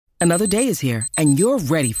Another day is here, and you're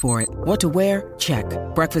ready for it. What to wear? Check.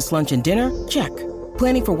 Breakfast, lunch, and dinner? Check.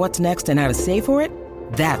 Planning for what's next and how to save for it?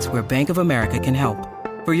 That's where Bank of America can help.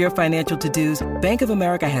 For your financial to-dos, Bank of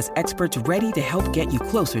America has experts ready to help get you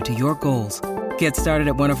closer to your goals. Get started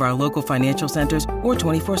at one of our local financial centers or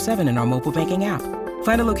 24/7 in our mobile banking app.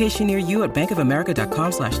 Find a location near you at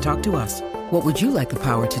bankofamerica.com/talktous. What would you like the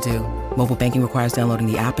power to do? Mobile banking requires downloading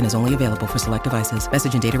the app and is only available for select devices.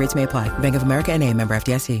 Message and data rates may apply. Bank of America N.A., member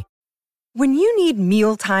FDIC. When you need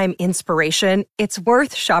mealtime inspiration, it's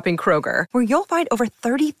worth shopping Kroger, where you'll find over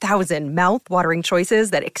 30,000 mouth-watering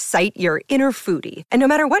choices that excite your inner foodie. And no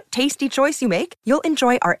matter what tasty choice you make, you'll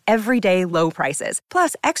enjoy our everyday low prices,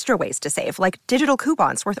 plus extra ways to save, like digital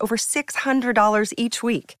coupons worth over $600 each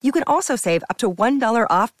week. You can also save up to $1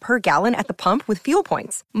 off per gallon at the pump with fuel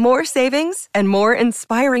points. More savings and more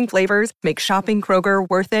inspiring flavors make shopping Kroger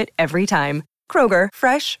worth it every time. Kroger,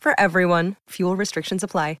 fresh for everyone. Fuel restrictions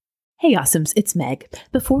apply. Hey Awesomes, it's Meg.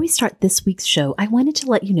 Before we start this week's show, I wanted to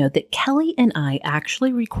let you know that Kelly and I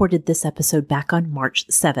actually recorded this episode back on March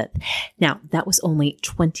 7th. Now, that was only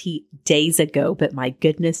 20 days ago, but my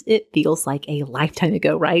goodness, it feels like a lifetime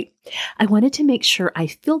ago, right? I wanted to make sure I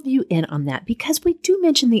filled you in on that because we do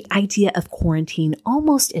mention the idea of quarantine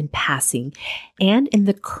almost in passing. And in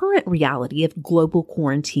the current reality of global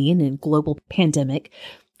quarantine and global pandemic,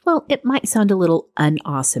 well, it might sound a little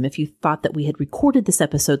unawesome if you thought that we had recorded this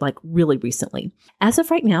episode like really recently. As of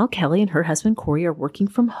right now, Kelly and her husband Corey are working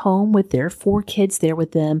from home with their 4 kids there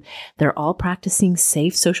with them. They're all practicing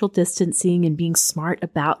safe social distancing and being smart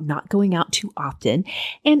about not going out too often.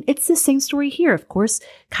 And it's the same story here. Of course,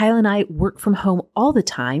 Kyle and I work from home all the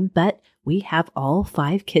time, but we have all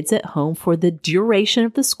 5 kids at home for the duration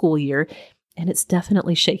of the school year, and it's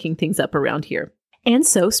definitely shaking things up around here. And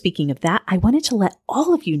so, speaking of that, I wanted to let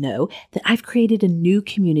all of you know that I've created a new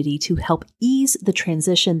community to help ease the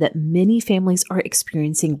transition that many families are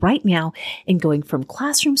experiencing right now in going from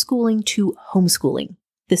classroom schooling to homeschooling.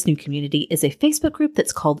 This new community is a Facebook group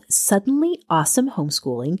that's called Suddenly Awesome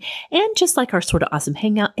Homeschooling. And just like our Sorta Awesome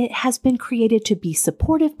Hangout, it has been created to be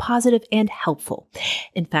supportive, positive, and helpful.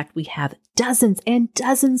 In fact, we have dozens and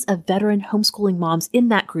dozens of veteran homeschooling moms in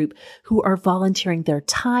that group who are volunteering their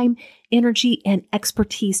time, energy, and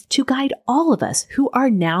expertise to guide all of us who are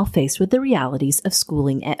now faced with the realities of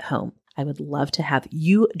schooling at home. I would love to have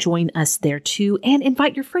you join us there too and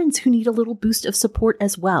invite your friends who need a little boost of support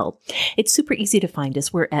as well. It's super easy to find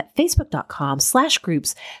us. We're at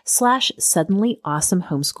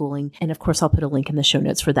facebook.com/groups/suddenlyawesome-homeschooling. And of course, I'll put a link in the show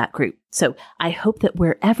notes for that group. So I hope that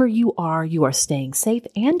wherever you are staying safe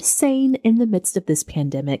and sane in the midst of this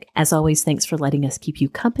pandemic. As always, thanks for letting us keep you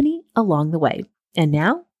company along the way. And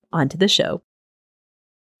now on to the show.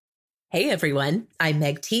 Hey everyone, I'm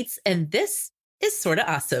Meg Tietz, and this is Sorta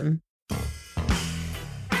Awesome.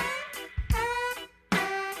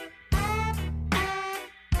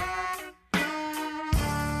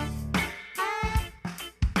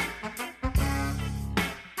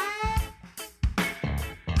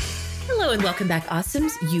 Hello and welcome back,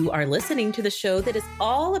 Awesomes. You are listening to the show that is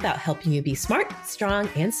all about helping you be smart, strong,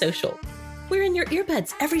 and social. We're in your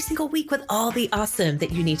earbuds every single week with all the awesome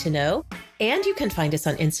that you need to know. And you can find us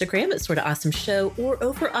on Instagram at Sorta Awesome Show or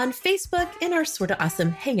over on Facebook in our Sorta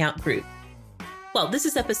Awesome Hangout group. Well, this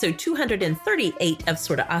is episode 238 of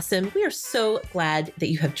Sorta Awesome. We are so glad that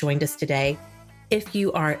you have joined us today. If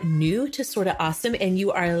you are new to Sorta Awesome and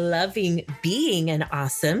you are loving being an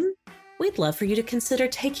awesome, we'd love for you to consider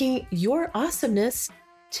taking your awesomeness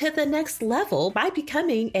to the next level by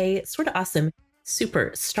becoming a Sorta Awesome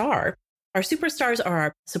superstar. Our superstars are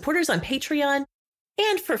our supporters on Patreon,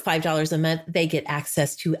 and for $5 a month, they get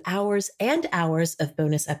access to hours and hours of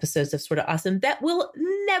bonus episodes of Sorta Awesome that will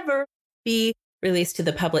never be released to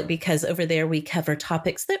the public because over there we cover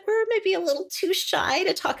topics that we're maybe a little too shy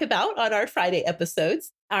to talk about on our Friday episodes.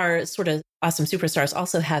 Our Sorta Awesome superstars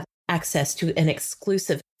also have access to an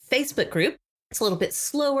exclusive Facebook group. It's a little bit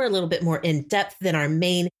slower, a little bit more in depth than our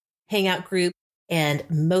main Hangout group. And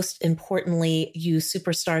most importantly, you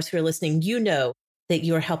superstars who are listening, you know that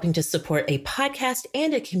you are helping to support a podcast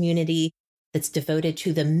and a community that's devoted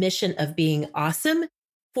to the mission of being awesome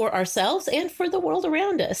for ourselves and for the world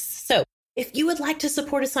around us. So if you would like to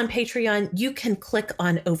support us on Patreon, you can click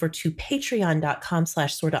on over to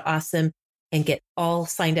patreon.com/sortaawesome and get all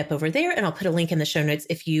signed up over there. And I'll put a link in the show notes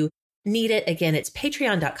if you need it. Again, it's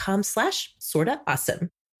patreon.com/sortaawesome.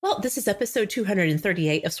 Well, this is episode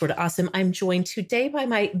 238 of Sorta Awesome. I'm joined today by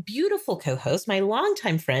my beautiful co-host, my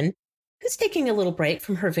longtime friend, who's taking a little break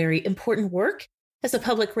from her very important work as a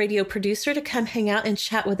public radio producer to come hang out and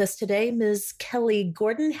chat with us today, Ms. Kelly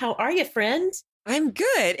Gordon. How are you, friend? I'm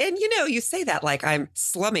good. And you say that like I'm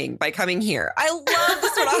slumming by coming here. I love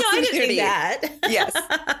this sort of No, I didn't community. mean that.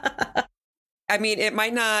 Yes. I mean, it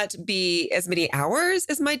might not be as many hours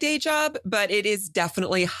as my day job, but it is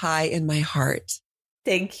definitely high in my heart.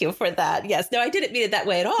 Thank you for that. Yes. No, I didn't mean it that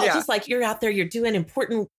way at all. Yeah. Just like you're out there, you're doing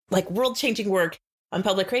important, like world-changing work on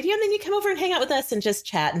public radio, and then you come over and hang out with us and just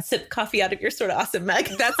chat and sip coffee out of your sort of awesome mug.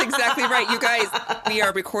 That's exactly right. You guys, we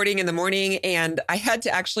are recording in the morning, and I had to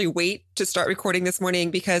actually wait to start recording this morning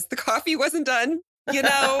because the coffee wasn't done,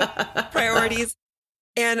 priorities.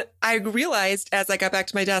 And I realized as I got back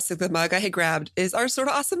to my desk that the mug I had grabbed is our sort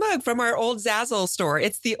of awesome mug from our old Zazzle store.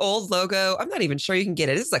 It's the old logo. I'm not even sure you can get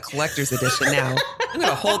it. This is a collector's edition now. I'm going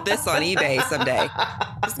to hold this on eBay someday.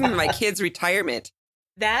 This is going to be my kid's retirement.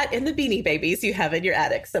 That and the Beanie Babies you have in your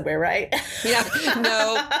attic somewhere, right? Yeah,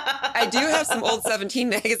 no, I do have some old 17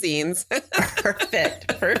 magazines.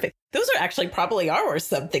 Perfect. Those are actually probably are worth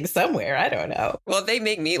something somewhere. I don't know. Well, they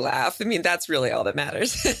make me laugh. I mean, that's really all that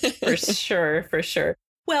matters. For sure.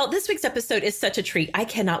 Well, this week's episode is such a treat. I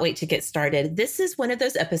cannot wait to get started. This is one of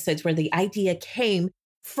those episodes where the idea came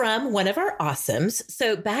from one of our awesomes.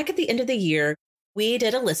 So back at the end of the year, we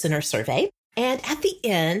did a listener survey. And at the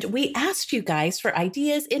end, we asked you guys for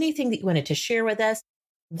ideas, anything that you wanted to share with us.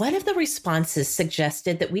 One of the responses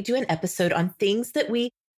suggested that we do an episode on things that we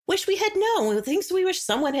wish we had known, things we wish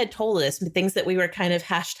someone had told us, things that we were kind of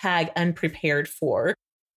hashtag unprepared for.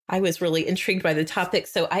 I was really intrigued by the topic,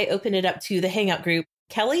 so I opened it up to the Hangout group.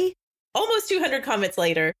 Kelly, almost 200 comments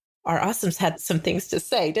later, our awesomes had some things to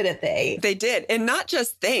say, didn't they? They did. And not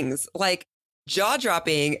just things, like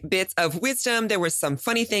jaw-dropping bits of wisdom. There were some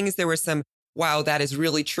funny things. There were some, wow, that is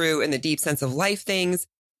really true, in the deep sense of life things.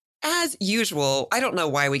 As usual, I don't know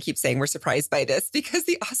why we keep saying we're surprised by this, because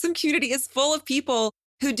the awesome community is full of people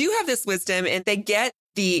who do have this wisdom and they get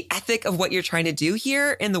the ethic of what you're trying to do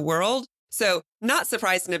here in the world. So not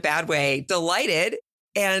surprised in a bad way, delighted.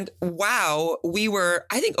 And wow, we were,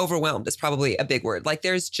 I think overwhelmed is probably a big word. Like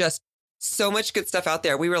there's just so much good stuff out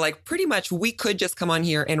there. We were like, pretty much we could just come on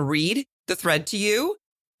here and read the thread to you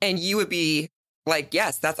and you would be like,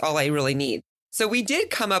 yes, that's all I really need. So we did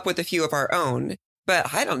come up with a few of our own,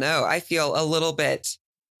 but I don't know. I feel a little bit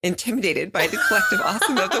intimidated by the collective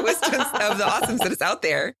awesome of the wisdoms of the awesomes that is out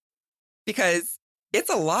there, because it's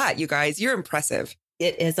a lot, you guys. You're impressive.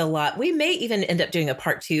 It is a lot. We may even end up doing a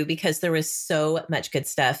part 2 because there was so much good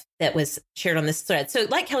stuff that was shared on this thread. So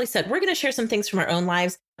like Kelly said, we're going to share some things from our own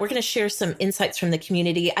lives. We're going to share some insights from the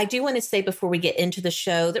community. I do want to say before we get into the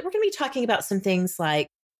show that we're going to be talking about some things like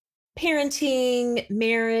parenting,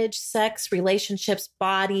 marriage, sex, relationships,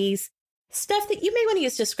 bodies, stuff that you may want to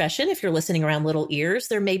use discretion if you're listening around little ears.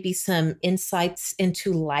 There may be some insights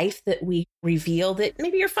into life that we reveal that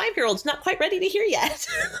maybe your 5-year-old's not quite ready to hear yet.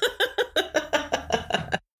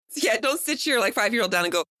 Yeah, don't sit your 5-year-old down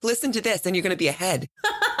and go, listen to this, and you're going to be ahead.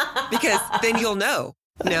 Because then you'll know.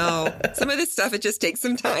 No, some of this stuff, it just takes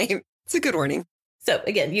some time. It's a good warning. So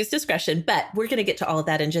again, use discretion, but we're going to get to all of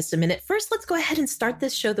that in just a minute. First, let's go ahead and start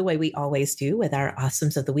this show the way we always do with our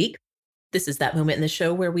awesomes of the week. This is that moment in the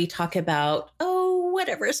show where we talk about,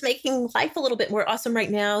 whatever is making life a little bit more awesome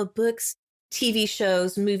right now. Books, TV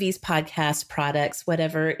shows, movies, podcasts, products,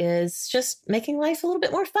 whatever is just making life a little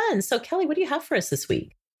bit more fun. So Kelly, what do you have for us this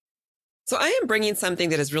week? So I am bringing something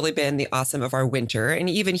that has really been the awesome of our winter, and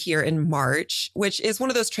even here in March, which is one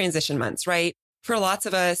of those transition months, right? For lots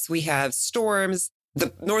of us, we have storms.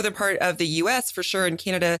 The northern part of the US, for sure, in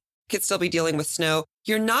Canada, could still be dealing with snow.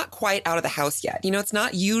 You're not quite out of the house yet. It's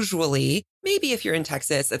not usually, maybe if you're in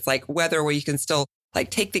Texas, it's like weather where you can still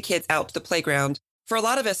take the kids out to the playground. For a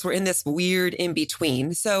lot of us, we're in this weird in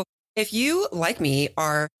between. So if you, like me,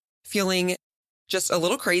 are feeling just a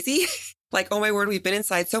little crazy, like, oh my word, we've been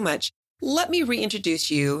inside so much, let me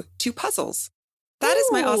reintroduce you to puzzles. That is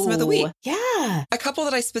my awesome of the week. Yeah. A couple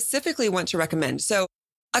that I specifically want to recommend. So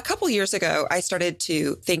a couple years ago, I started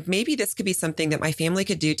to think maybe this could be something that my family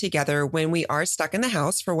could do together when we are stuck in the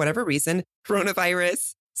house for whatever reason,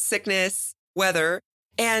 coronavirus, sickness, weather.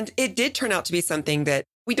 And it did turn out to be something that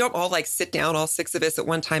we don't all sit down, all 6 of us at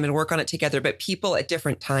one time and work on it together, but people at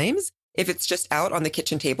different times, if it's just out on the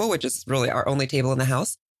kitchen table, which is really our only table in the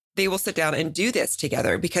house, they will sit down and do this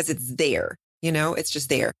together because it's there, it's just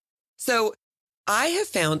there. So I have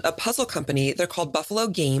found a puzzle company. They're called Buffalo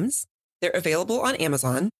Games. They're available on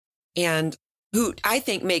Amazon, and who I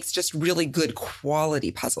think makes just really good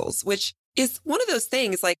quality puzzles, which is one of those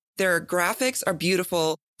things, their graphics are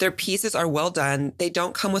beautiful. Their pieces are well done. They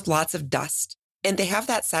don't come with lots of dust, and they have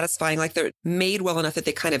that satisfying, they're made well enough that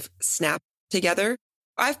they kind of snap together.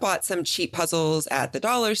 I've bought some cheap puzzles at the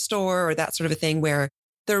dollar store or that sort of a thing where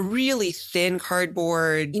They're really thin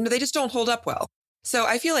cardboard. They just don't hold up well. So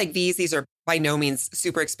I feel like these are by no means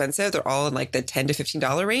super expensive. They're all in like the $10 to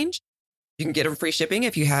 $15 range. You can get them free shipping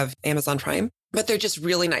if you have Amazon Prime, but they're just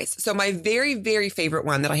really nice. So my very, very favorite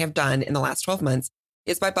one that I have done in the last 12 months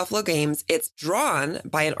is by Buffalo Games. It's drawn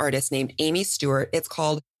by an artist named Amy Stewart. It's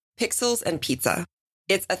called Pixels and Pizza.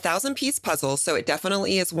 It's a 1,000-piece puzzle. So it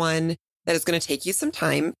definitely is one that is going to take you some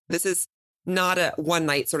time. This is not a one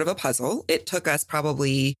night sort of a puzzle. It took us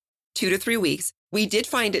probably 2 to 3 weeks. We did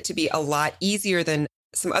find it to be a lot easier than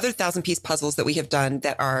some other 1,000-piece puzzles that we have done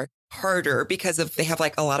that are harder because they have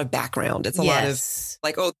like a lot of background. It's a lot of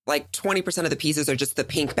like 20% of the pieces are just the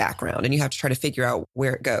pink background and you have to try to figure out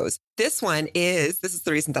where it goes. This is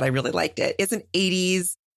the reason that I really liked it. It's an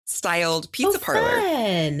 80s styled pizza parlor.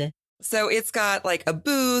 Fun. So it's got like a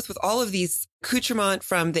booth with all of these accoutrement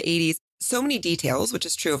from the 80s. So many details, which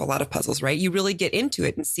is true of a lot of puzzles, right? You really get into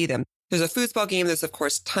it and see them. There's a foosball game. There's, of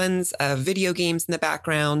course, tons of video games in the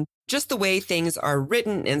background. Just the way things are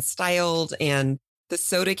written and styled and the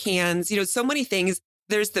soda cans, so many things.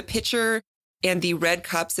 There's the pitcher and the red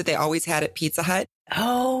cups that they always had at Pizza Hut.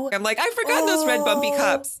 Oh, I'm like, I've forgotten those red bumpy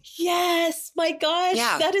cups. Yes. My gosh.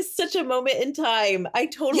 Yeah. That is such a moment in time. I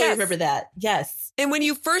totally remember that. Yes. And when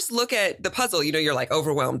you first look at the puzzle, you're like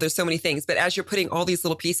overwhelmed. There's so many things. But as you're putting all these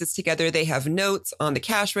little pieces together, they have notes on the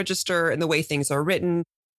cash register and the way things are written.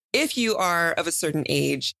 If you are of a certain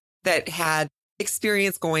age that had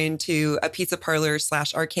experience going to a pizza parlor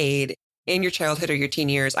 / arcade in your childhood or your teen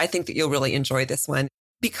years, I think that you'll really enjoy this one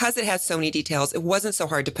because it has so many details. It wasn't so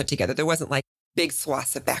hard to put together. There wasn't like big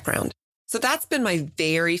swaths of background. So that's been my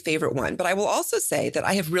very favorite one. But I will also say that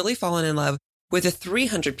I have really fallen in love with the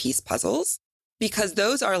 300-piece puzzles because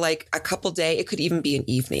those are like a couple day. It could even be an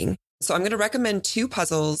evening. So I'm going to recommend 2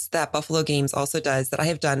 puzzles that Buffalo Games also does that I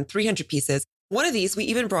have done 300 pieces. One of these we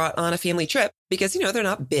even brought on a family trip because, they're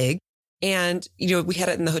not big. And, we had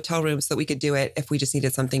it in the hotel room so that we could do it if we just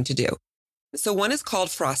needed something to do. So one is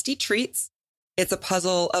called Frosty Treats. It's a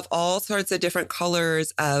puzzle of all sorts of different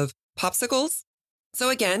colors of popsicles. So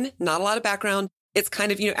again, not a lot of background. It's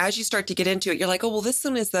kind of, as you start to get into it, you're like, oh, well, this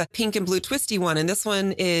one is the pink and blue twisty one. And this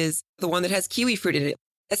one is the one that has kiwi fruit in it,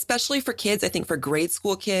 especially for kids. I think for grade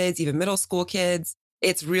school kids, even middle school kids,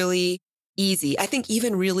 it's really easy. I think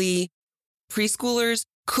even really preschoolers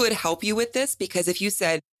could help you with this because if you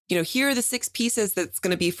said, here are the 6 pieces that's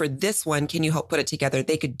going to be for this one. Can you help put it together?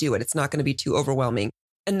 They could do it. It's not going to be too overwhelming.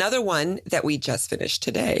 Another one that we just finished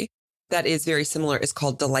today that is very similar is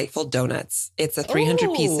called Delightful Donuts. It's a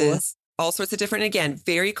 300 pieces, all sorts of different, again,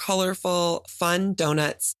 very colorful, fun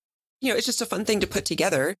donuts. It's just a fun thing to put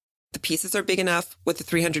together. The pieces are big enough with the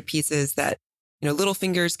 300 pieces that, little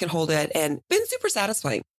fingers can hold it and been super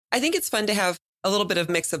satisfying. I think it's fun to have a little bit of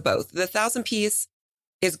mix of both. The 1,000-piece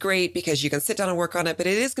is great because you can sit down and work on it, but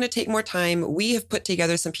it is going to take more time. We have put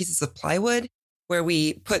together some pieces of plywood where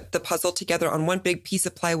we put the puzzle together on one big piece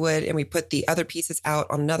of plywood and we put the other pieces out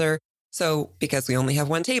on another. So because we only have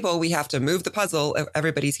one table, we have to move the puzzle if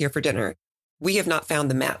everybody's here for dinner. We have not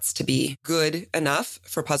found the mats to be good enough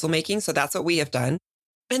for puzzle making. So that's what we have done.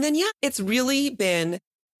 And then, it's really been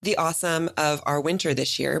the awesome of our winter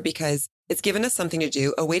this year because it's given us something to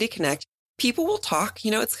do, a way to connect. People will talk,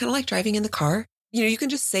 it's kind of like driving in the car. You can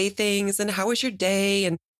just say things and how was your day?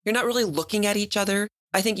 And you're not really looking at each other.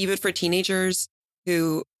 I think even for teenagers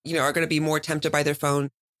who, are going to be more tempted by their phone,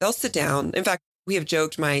 they'll sit down. In fact, we have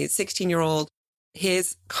joked, my 16-year-old,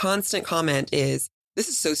 his constant comment is, this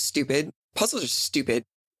is so stupid. Puzzles are stupid.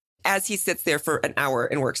 As he sits there for an hour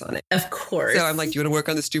and works on it. Of course. So I'm like, do you want to work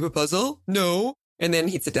on the stupid puzzle? No. And then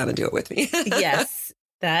he'd sit down and do it with me. Yes.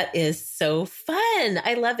 That is so fun.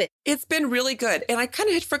 I love it. It's been really good. And I kind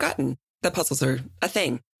of had forgotten that puzzles are a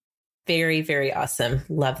thing. Very, very awesome.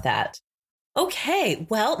 Love that. Okay.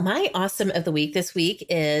 Well, my awesome of the week this week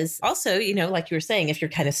is also, like you were saying, if you're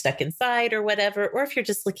kind of stuck inside or whatever, or if you're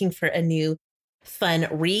just looking for a new fun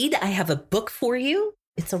read, I have a book for you.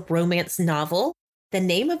 It's a romance novel. The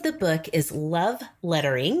name of the book is Love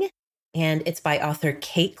Lettering, and it's by author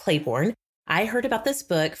Kate Claiborne. I heard about this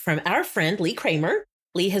book from our friend, Lee Kramer.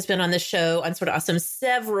 Lee has been on the show on Sort of Awesome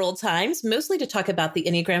several times, mostly to talk about the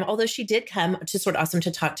Enneagram, although she did come to Sort of Awesome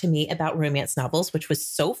to talk to me about romance novels, which was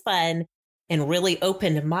so fun and really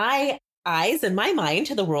opened my eyes and my mind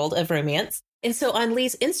to the world of romance. And so on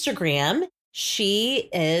Lee's Instagram, she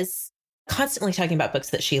is constantly talking about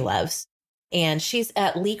books that she loves. And she's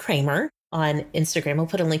at Lee Kramer on Instagram. We'll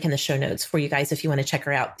put a link in the show notes for you guys if you want to check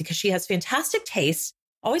her out because she has fantastic taste,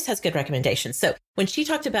 always has good recommendations. So when she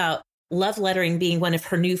talked about Love Lettering being one of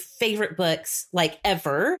her new favorite books like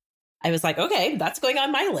ever, I was like, okay, that's going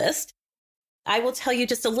on my list. I will tell you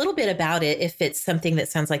just a little bit about it if it's something that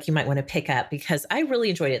sounds like you might want to pick up, because I really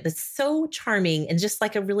enjoyed it. It's so charming and just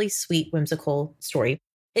like a really sweet, whimsical story.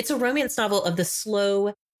 It's a romance novel of the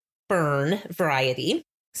slow burn variety.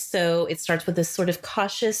 So it starts with this sort of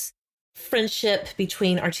cautious friendship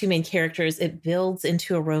between our two main characters. It builds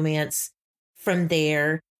into a romance from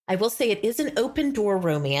there. I will say it is an open door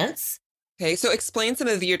romance. Okay, so explain some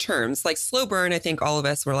of your terms. Like slow burn, I think all of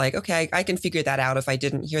us were like, okay, I can figure that out if I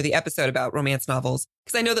didn't hear the episode about romance novels,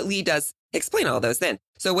 because I know that Lee does explain all those then.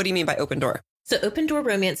 So what do you mean by open door? So open door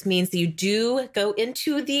romance means that you do go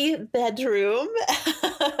into the bedroom,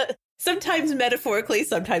 sometimes metaphorically,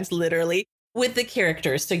 sometimes literally, with the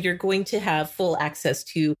characters. So you're going to have full access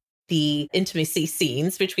to the intimacy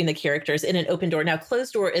scenes between the characters in an open door. Now,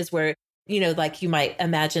 closed door is where, like you might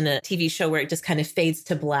imagine a TV show where it just kind of fades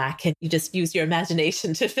to black and you just use your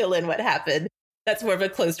imagination to fill in what happened. That's more of a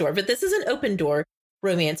closed door. But this is an open door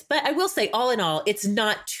romance. But I will say, all in all, it's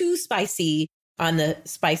not too spicy on the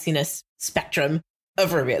spiciness spectrum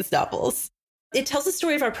of romance novels. It tells the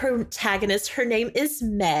story of our protagonist. Her name is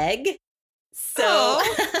Meg. So,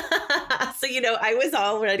 I was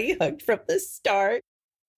already hooked from the start.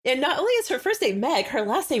 And not only is her first name Meg, her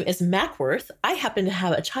last name is Mackworth. I happen to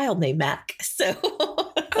have a child named Mac. So,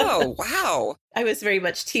 oh, wow. I was very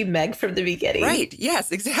much Team Meg from the beginning. Right.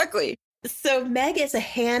 Yes, exactly. So Meg is a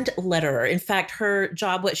hand letterer. In fact, her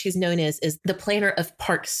job, what she's known as, is the planner of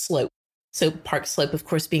Park Slope. So Park Slope, of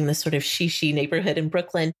course, being the sort of shishi neighborhood in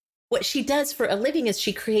Brooklyn. What she does for a living is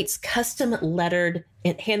she creates custom lettered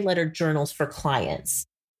and hand lettered journals for clients.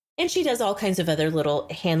 And she does all kinds of other little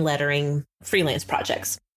hand lettering freelance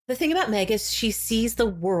projects. The thing about Meg is she sees the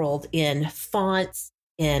world in fonts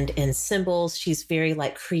and in symbols. She's very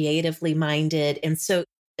creatively minded. And so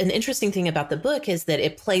an interesting thing about the book is that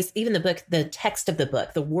it plays, even the text of the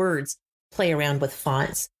book, the words play around with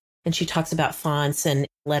fonts. And she talks about fonts and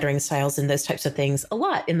lettering styles and those types of things a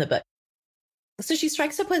lot in the book. So she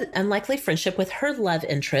strikes up an unlikely friendship with her love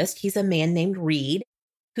interest. He's a man named Reed,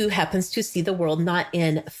 who happens to see the world not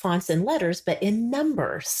in fonts and letters, but in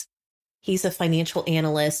numbers. He's a financial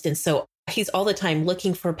analyst. And so he's all the time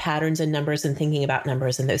looking for patterns in numbers and thinking about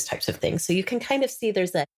numbers and those types of things. So you can kind of see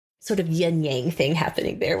there's a sort of yin yang thing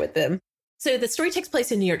happening there with them. So the story takes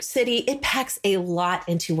place in New York City. It packs a lot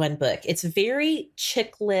into one book. It's very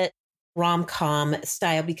chick lit rom-com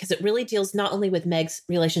style because it really deals not only with Meg's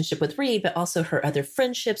relationship with Reed, but also her other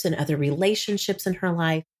friendships and other relationships in her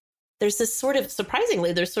life. There's this sort of,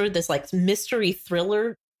 surprisingly, there's sort of this mystery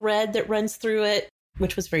thriller thread that runs through it,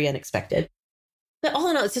 which was very unexpected. But all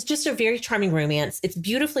in all, it's just a very charming romance. It's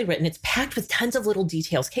beautifully written. It's packed with tons of little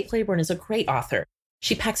details. Kate Claiborne is a great author.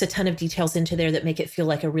 She packs a ton of details into there that make it feel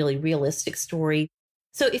like a really realistic story.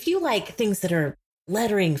 So if you like things that are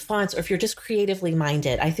lettering, fonts, or if you're just creatively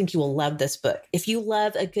minded, I think you will love this book. If you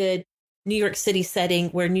love a good New York City setting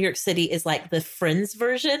where New York City is like the Friends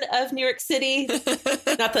version of New York City,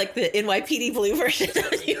 not like the NYPD Blue version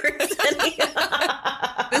of New York City.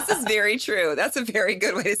 This is very true. That's a very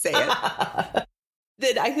good way to say it.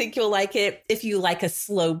 Then I think you'll like it. If you like a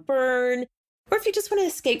slow burn, or if you just want to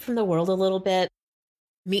escape from the world a little bit,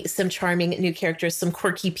 meet some charming new characters, some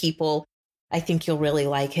quirky people, I think you'll really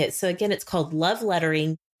like it. So again, it's called Love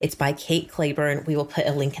Lettering. It's by Kate Claiborne. We will put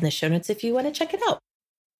a link in the show notes if you want to check it out.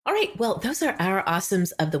 All right. Well, those are our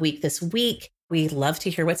awesomes of the week this week. We love to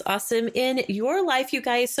hear what's awesome in your life, you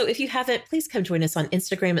guys. So if you haven't, please come join us on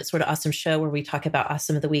Instagram at Sorta Awesome Show, where we talk about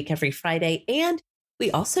awesome of the week every Friday. And we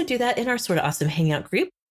also do that in our Sorta Awesome Hangout group.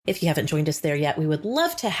 If you haven't joined us there yet, we would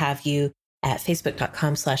love to have you at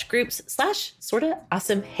facebook.com/groups/Sorta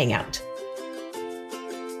Awesome Hangout.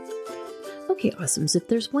 Okay, awesomes. If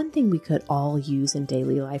there's one thing we could all use in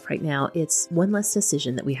daily life right now, it's one less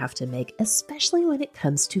decision that we have to make, especially when it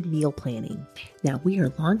comes to meal planning. Now, we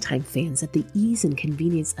are longtime fans of the ease and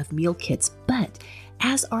convenience of meal kits, but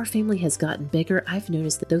as our family has gotten bigger, I've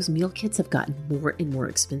noticed that those meal kits have gotten more and more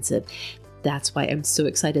expensive. That's why I'm so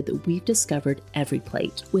excited that we've discovered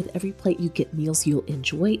EveryPlate. With EveryPlate, you get meals you'll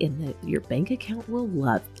enjoy and that your bank account will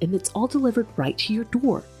love, and it's all delivered right to your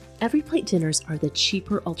door. EveryPlate dinners are the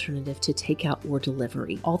cheaper alternative to takeout or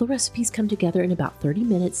delivery. All the recipes come together in about 30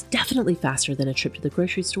 minutes, definitely faster than a trip to the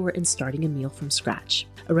grocery store and starting a meal from scratch.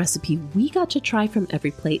 A recipe we got to try from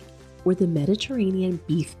EveryPlate were the Mediterranean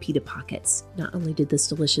beef pita pockets. Not only did this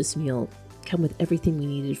delicious meal come with everything we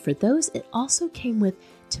needed for those, it also came with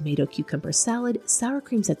tomato cucumber salad, sour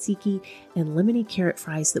cream tzatziki, and lemony carrot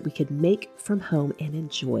fries that we could make from home and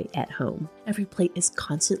enjoy at home. EveryPlate is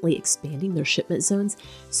constantly expanding their shipment zones,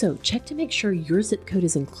 so check to make sure your zip code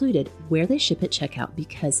is included where they ship at checkout,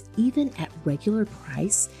 because even at regular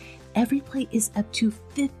price, EveryPlate is up to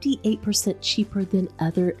 58% cheaper than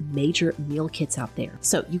other major meal kits out there.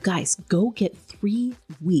 So you guys, go get 3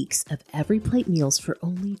 weeks of EveryPlate meals for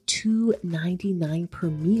only $2.99 per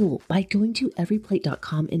meal by going to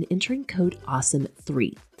everyplate.com and entering code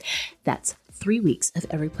AWESOME3. That's 3 weeks of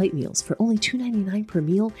EveryPlate meals for only $2.99 per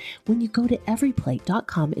meal when you go to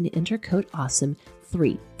everyplate.com and enter code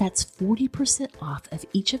AWESOME3. That's 40% off of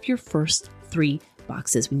each of your first 3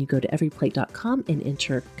 boxes when you go to everyplate.com and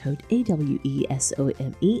enter code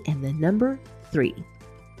AWESOME and the number 3.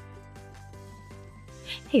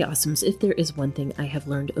 Hey Awesomes, if there is one thing I have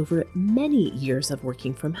learned over many years of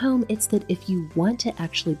working from home, it's that if you want to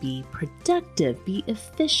actually be productive, be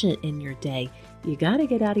efficient in your day, you gotta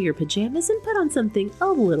get out of your pajamas and put on something a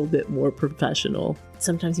little bit more professional.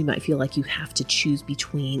 Sometimes you might feel like you have to choose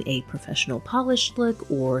between a professional polished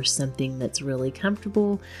look or something that's really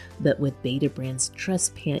comfortable, but with Betabrand's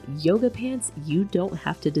Dress Pant Yoga Pants, you don't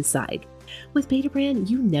have to decide. With Betabrand,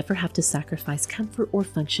 you never have to sacrifice comfort or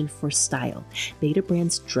function for style.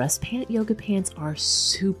 Betabrand's Dress Pant Yoga Pants are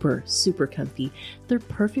super, super comfy. They're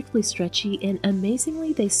perfectly stretchy and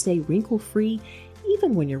amazingly, they stay wrinkle-free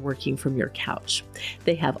even when you're working from your couch.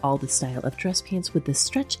 They have all the style of dress pants with the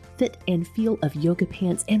stretch, fit, and feel of yoga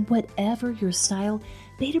pants, and whatever your style,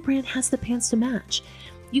 Betabrand has the pants to match.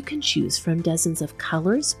 You can choose from dozens of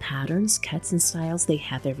colors, patterns, cuts, and styles. They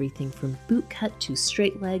have everything from boot cut to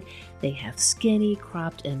straight leg. They have skinny,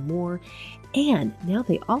 cropped, and more. And now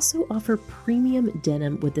they also offer premium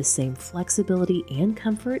denim with the same flexibility and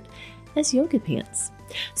comfort as yoga pants.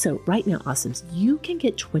 So right now, Awesomes, you can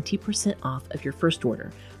get 20% off of your first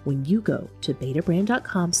order when you go to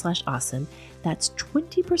betabrand.com/awesome. That's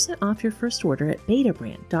 20% off your first order at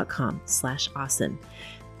betabrand.com/awesome.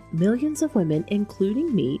 Millions of women,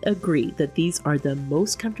 including me, agree that these are the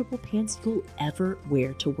most comfortable pants you'll ever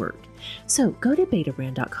wear to work. So go to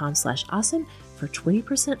betabrand.com/awesome for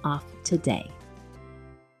 20% off today.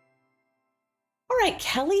 All right,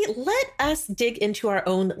 Kelly, let us dig into our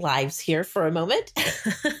own lives here for a moment.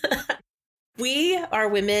 We are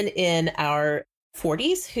women in our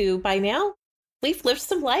 40s who by now we've lived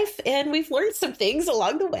some life and we've learned some things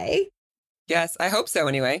along the way. Yes, I hope so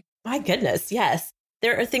anyway. My goodness, yes.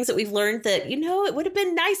 There are things that we've learned that, it would have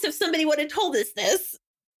been nice if somebody would have told us this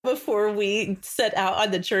before we set out on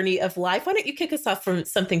the journey of life. Why don't you kick us off from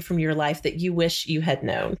something from your life that you wish you had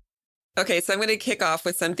known? Okay, so I'm going to kick off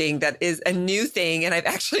with something that is a new thing. And I've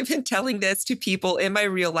actually been telling this to people in my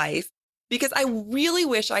real life because I really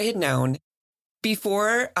wish I had known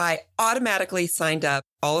before I automatically signed up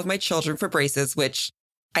all of my children for braces, which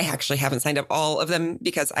I actually haven't signed up all of them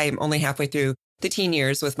because I am only halfway through the teen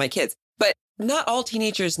years with my kids. But not all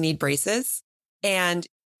teenagers need braces. And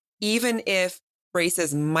even if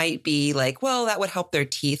braces might be like, well, that would help their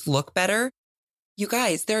teeth look better. You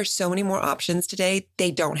guys, there are so many more options today.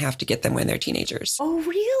 They don't have to get them when they're teenagers. Oh,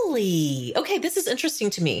 really? Okay, this is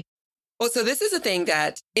interesting to me. Well, so this is a thing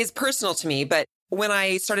that is personal to me. But when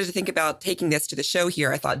I started to think about taking this to the show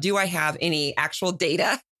here, I thought, do I have any actual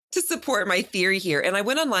data to support my theory here? And I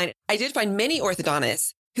went online. I did find many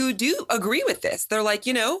orthodontists who do agree with this. They're like,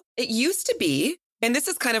 it used to be, and this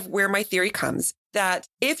is kind of where my theory comes, that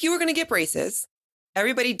if you were going to get braces,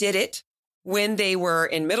 everybody did it when they were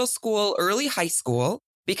in middle school, early high school,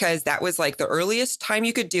 because that was like the earliest time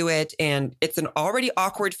you could do it. And it's an already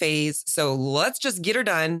awkward phase. So let's just get her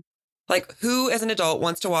done. Like, who as an adult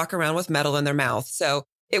wants to walk around with metal in their mouth? So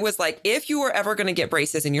it was like, if you were ever going to get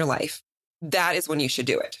braces in your life, that is when you should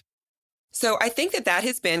do it. So I think that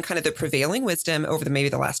has been kind of the prevailing wisdom over maybe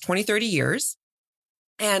the last 20, 30 years.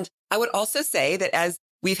 And I would also say that as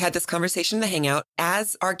we've had this conversation in the Hangout,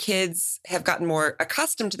 as our kids have gotten more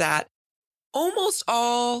accustomed to that, almost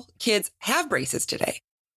all kids have braces today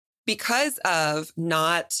because of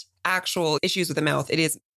not actual issues with the mouth. It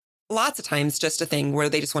is lots of times just a thing where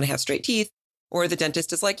they just want to have straight teeth, or the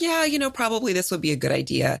dentist is like, yeah, probably this would be a good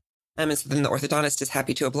idea. And so then the orthodontist is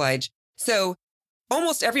happy to oblige. So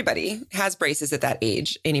almost everybody has braces at that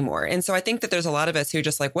age anymore. And so I think that there's a lot of us who are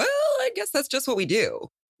just like, well, I guess that's just what we do.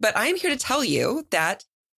 But I'm here to tell you that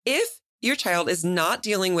if your child is not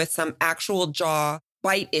dealing with some actual jaw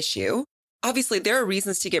bite issue, obviously there are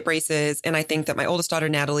reasons to get braces. And I think that my oldest daughter,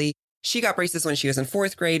 Natalie, she got braces when she was in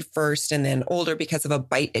 4th grade first and then older because of a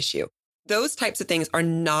bite issue. Those types of things are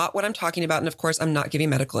not what I'm talking about. And of course, I'm not giving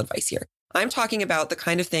medical advice here. I'm talking about the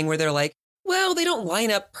kind of thing where they're like, well, they don't line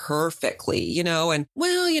up perfectly, and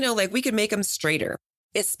well, like we could make them straighter,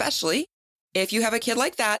 especially if you have a kid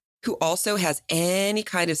like that who also has any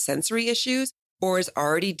kind of sensory issues or is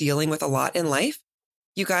already dealing with a lot in life.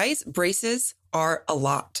 You guys, braces are a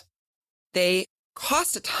lot. They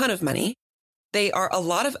cost a ton of money. They are a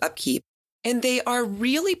lot of upkeep and they are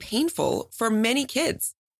really painful for many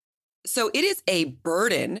kids. So it is a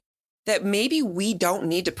burden that maybe we don't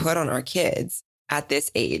need to put on our kids at this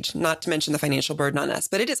age, not to mention the financial burden on us,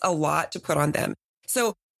 but it is a lot to put on them.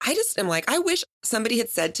 So I just am like, I wish somebody had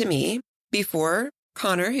said to me before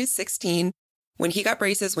Connor, who's 16, when he got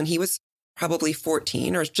braces, when he was probably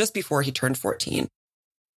 14 or just before he turned 14,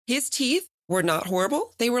 his teeth were not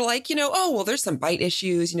horrible. They were like, oh, well, there's some bite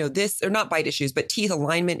issues, this, or not bite issues, but teeth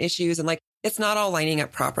alignment issues. And like, it's not all lining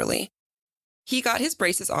up properly. He got his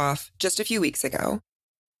braces off just a few weeks ago.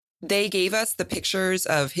 They gave us the pictures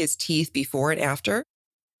of his teeth before and after.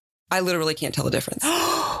 I literally can't tell the difference.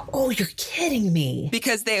 Oh, you're kidding me.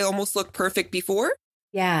 Because they almost look perfect before.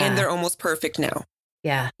 Yeah. And they're almost perfect now.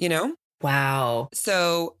 Yeah. Wow.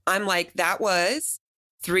 So I'm like, that was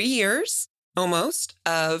 3 years almost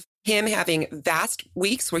of him having vast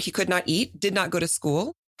weeks where he could not eat, did not go to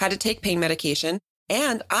school, had to take pain medication.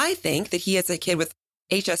 And I think that he is a kid with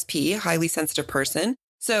HSP, highly sensitive person.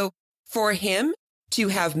 So for him to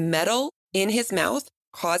have metal in his mouth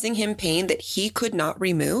causing him pain that he could not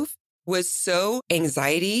remove was so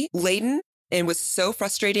anxiety laden and was so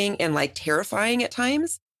frustrating and like terrifying at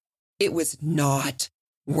times. It was not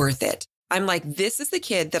worth it. I'm like, this is the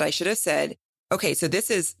kid that I should have said, okay, so this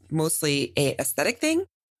is mostly a aesthetic thing.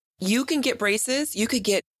 You can get braces. You could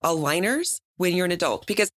get aligners when you're an adult,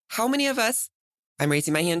 because how many of us, I'm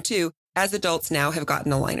raising my hand too, as adults now have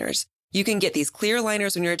gotten aligners. You can get these clear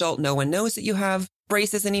aligners when you're an adult. No one knows that you have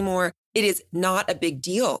braces anymore. It is not a big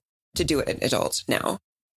deal to do it as an adult now.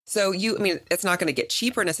 So it's not going to get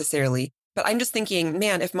cheaper necessarily, but I'm just thinking,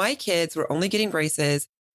 man, if my kids were only getting braces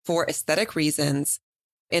for aesthetic reasons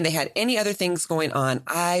and they had any other things going on,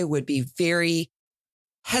 I would be very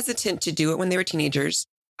hesitant to do it when they were teenagers.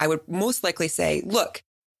 I would most likely say, look,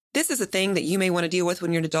 this is a thing that you may want to deal with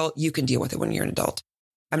when you're an adult. You can deal with it when you're an adult.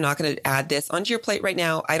 I'm not going to add this onto your plate right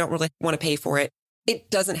now. I don't really want to pay for it. It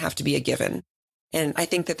doesn't have to be a given. And I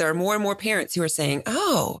think that there are more and more parents who are saying,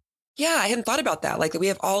 oh, yeah, I hadn't thought about that. Like we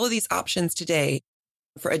have all of these options today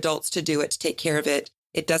for adults to do it, to take care of it.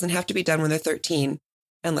 It doesn't have to be done when they're 13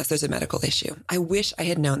 unless there's a medical issue. I wish I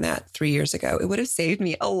had known that 3 years ago. It would have saved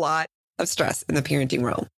me a lot of stress in the parenting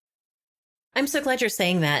realm. I'm so glad you're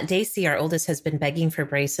saying that. Daisy, our oldest, has been begging for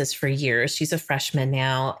braces for years. She's a freshman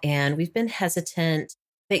now, and we've been hesitant.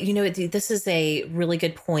 But, this is a really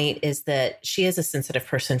good point, is that she is a sensitive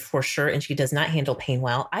person for sure, and she does not handle pain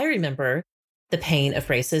well. I remember the pain of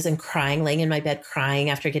braces and crying, laying in my bed crying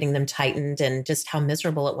after getting them tightened, and just how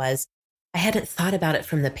miserable it was. I hadn't thought about it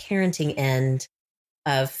from the parenting end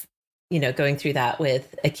of, going through that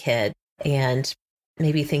with a kid, and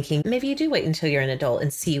maybe thinking, maybe you do wait until you're an adult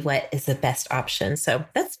and see what is the best option. So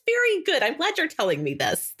that's very good. I'm glad you're telling me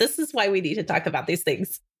this. This is why we need to talk about these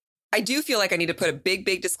things. I do feel like I need to put a big,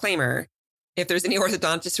 big disclaimer if there's any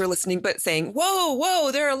orthodontists who are listening, but saying,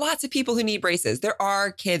 whoa, there are lots of people who need braces. There are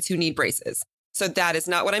kids who need braces. So that is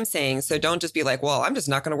not what I'm saying. So don't just be like, well, I'm just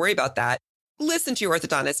not going to worry about that. Listen to your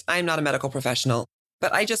orthodontist. I'm not a medical professional,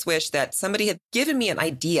 but I just wish that somebody had given me an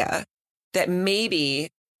idea that maybe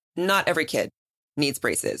not every kid needs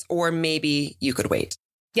braces, or maybe you could wait.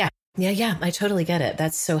 Yeah. I totally get it.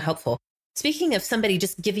 That's so helpful. Speaking of somebody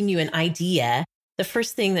just giving you an idea, the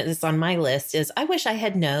first thing that is on my list is I wish I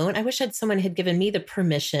had known. I wish someone had given me the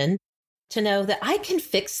permission to know that I can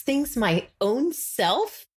fix things my own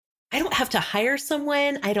self. I don't have to hire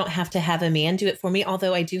someone. I don't have to have a man do it for me,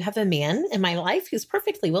 although I do have a man in my life who's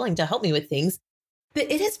perfectly willing to help me with things.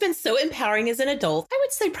 But it has been so empowering as an adult. I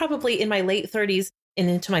would say probably in my late 30s and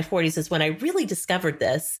into my 40s is when I really discovered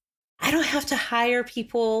this. I don't have to hire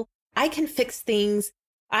people. I can fix things.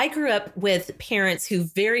 I grew up with parents who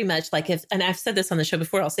very much and I've said this on the show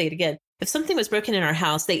before, I'll say it again. If something was broken in our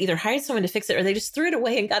house, they either hired someone to fix it or they just threw it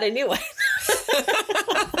away and got a new one.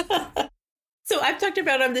 So I've talked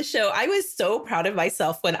about on this show, I was so proud of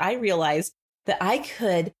myself when I realized that I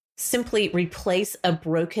could simply replace a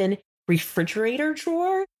broken refrigerator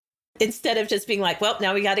drawer instead of just being like, well,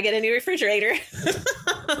 now we got to get a new refrigerator.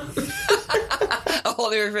 A whole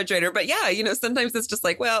new refrigerator. But yeah, sometimes it's just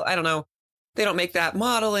like, well, I don't know. They don't make that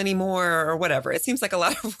model anymore or whatever. It seems like a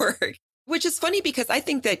lot of work, which is funny because I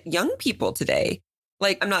think that young people today,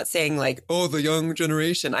 I'm not saying the young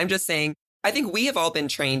generation. I'm just saying, I think we have all been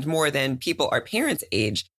trained more than people our parents'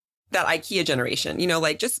 age, that IKEA generation,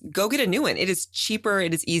 just go get a new one. It is cheaper.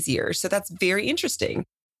 It is easier. So that's very interesting.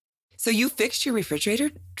 So you fixed your refrigerator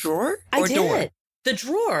drawer or door? The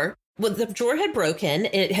drawer. Well, the drawer had broken,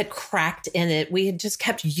 it had cracked, and we had just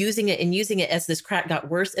kept using it as this crack got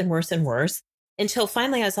worse and worse and worse until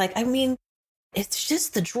finally I was like, it's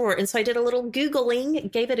just the drawer. And so I did a little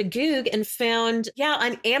Googling, gave it a Goog and found,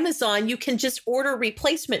 on Amazon, you can just order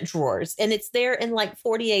replacement drawers and it's there in like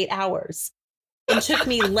 48 hours. It took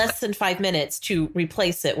me less than 5 minutes to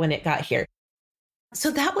replace it when it got here. So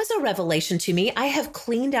that was a revelation to me. I have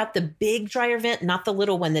cleaned out the big dryer vent, not the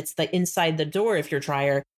little one that's the inside the door of your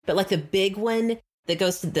dryer, but like the big one that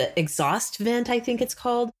goes to the exhaust vent, I think it's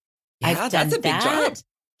called. Yeah, I've done that's a big job.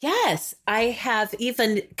 Yes, I have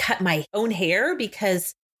even cut my own hair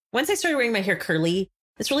because once I started wearing my hair curly,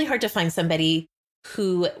 it's really hard to find somebody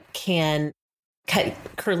who can cut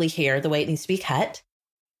curly hair the way it needs to be cut.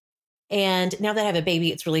 And now that I have a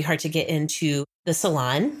baby, it's really hard to get into the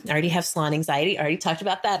salon. I already have salon anxiety. I already talked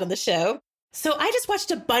about that on the show. So I just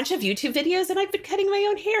watched a bunch of YouTube videos and I've been cutting my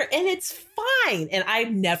own hair and it's fine. And I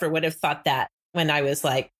never would have thought that when I was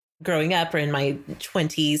like growing up or in my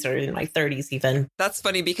 20s or in my 30s even. That's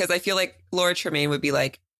funny because I feel like Laura Tremaine would be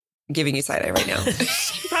like giving you side eye right now.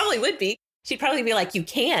 She probably would be. She'd probably be like, you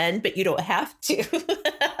can, but you don't have to. And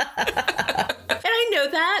I know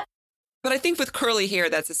that. But I think with curly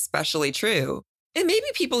hair, that's especially true. And maybe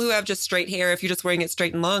people who have just straight hair, if you're just wearing it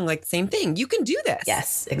straight and long, like same thing, you can do this.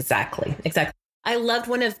 Yes, exactly. Exactly. I loved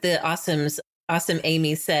one of the Awesome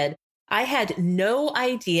Amy said, I had no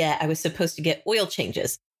idea I was supposed to get oil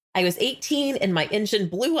changes. I was 18 and my engine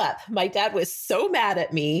blew up. My dad was so mad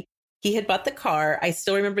at me. He had bought the car. I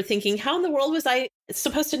still remember thinking, how in the world was I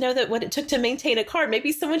supposed to know that what it took to maintain a car?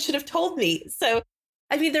 Maybe someone should have told me. So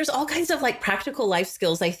I mean, there's all kinds of like practical life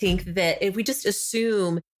skills, I think, that if we just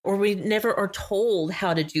assume or we never are told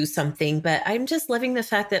how to do something. But I'm just loving the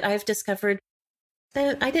fact that I've discovered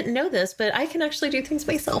that I didn't know this, but I can actually do things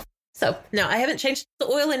myself. So no, I haven't changed the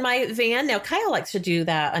oil in my van. Now, Kyle likes to do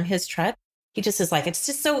that on his truck. He just is like, it's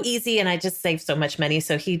just so easy and I just save so much money.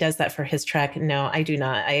 So he does that for his truck. No, I do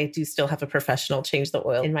not. I do still have a professional change the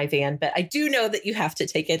oil in my van, but I do know that you have to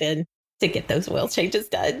take it in to get those oil changes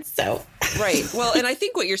done. So, right. Well, and I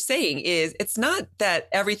think what you're saying is it's not that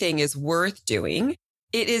everything is worth doing.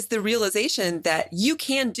 It is the realization that you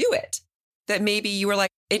can do it, that maybe you were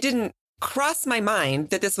like, it didn't cross my mind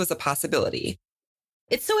that this was a possibility.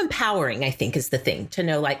 It's so empowering, I think, is the thing to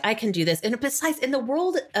know, like, I can do this. And besides, in the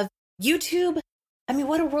world of YouTube, I mean,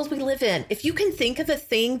 what a world we live in. If you can think of a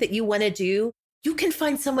thing that you want to do, you can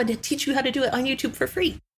find someone to teach you how to do it on YouTube for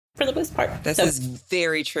free. For the most part. This is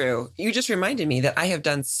very true. You just reminded me that I have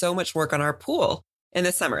done so much work on our pool in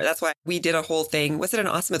the summer. That's why we did a whole thing. Was it an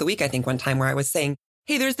Awesome of the Week? I think one time where I was saying,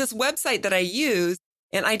 hey, there's this website that I use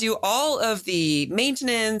and I do all of the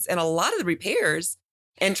maintenance and a lot of the repairs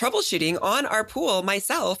and troubleshooting on our pool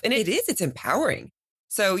myself. And it's empowering.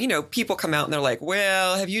 So, people come out and they're like,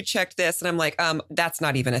 well, have you checked this? And I'm like, that's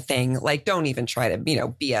not even a thing. Like, don't even try to,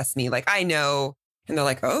 BS me. Like, I know. And they're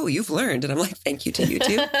like, oh, you've learned. And I'm like, thank you to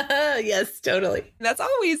YouTube. Yes, totally. And that's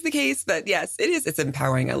always the case. But yes, it is. It's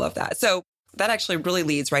empowering. I love that. So that actually really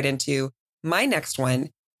leads right into my next one.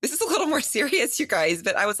 This is a little more serious, you guys,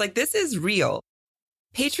 but I was like, this is real.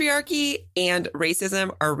 Patriarchy and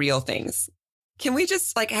racism are real things. Can we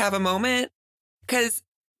just have a moment? Because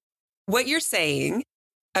what you're saying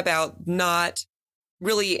about not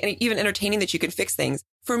really even entertaining that you can fix things,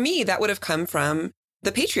 for me, that would have come from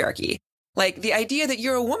the patriarchy. Like the idea that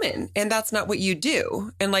you're a woman and that's not what you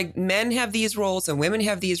do. And like men have these roles and women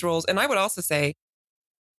have these roles. And I would also say,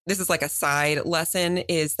 this is like a side lesson,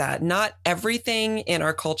 is that not everything in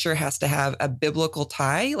our culture has to have a biblical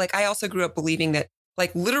tie. Like I also grew up believing that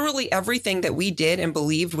like literally everything that we did and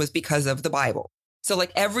believed was because of the Bible. So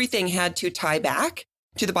like everything had to tie back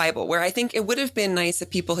to the Bible, where I think it would have been nice if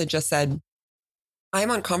people had just said, I'm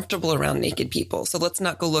uncomfortable around naked people, so let's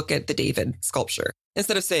not go look at the David sculpture.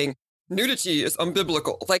 Instead of saying, nudity is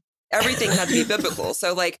unbiblical. Like everything had to be biblical.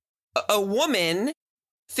 So like a woman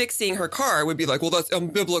fixing her car would be like, well, that's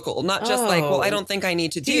unbiblical. Not just like, well, I don't think I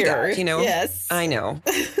need to do that. Yes. I know.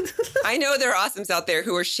 I know there are awesomes out there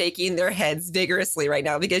who are shaking their heads vigorously right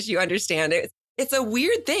now because you understand it. It's a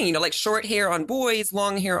weird thing, like short hair on boys,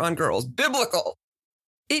 long hair on girls, biblical.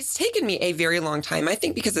 It's taken me a very long time, I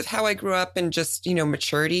think, because of how I grew up and just,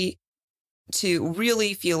 maturity, to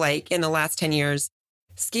really feel like in the last 10 years,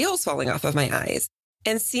 scales falling off of my eyes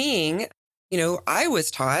and seeing, I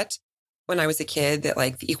was taught when I was a kid that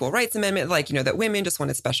like the Equal Rights Amendment, like, that women just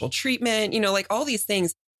wanted special treatment, like all these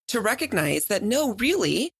things, to recognize that no,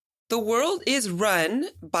 really, the world is run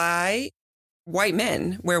by white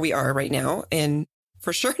men where we are right now. And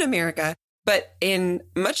for sure in America, but in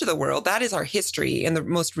much of the world, that is our history in the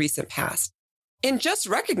most recent past. And just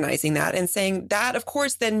recognizing that and saying that, of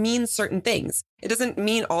course, then means certain things. It doesn't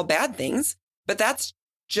mean all bad things, but that's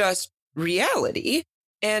just reality.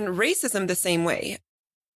 And racism the same way.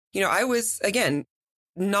 I was, again,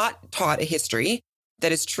 not taught a history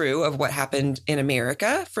that is true of what happened in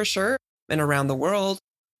America, for sure, and around the world.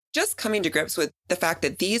 Just coming to grips with the fact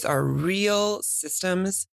that these are real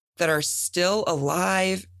systems that are still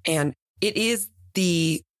alive. And it is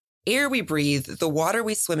the air we breathe, the water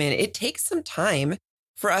we swim in. It takes some time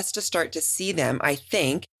for us to start to see them, I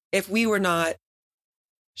think. If we were not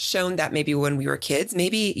shown that maybe when we were kids,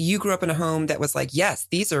 maybe you grew up in a home that was like, yes,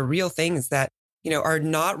 these are real things that, are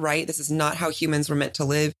not right. This is not how humans were meant to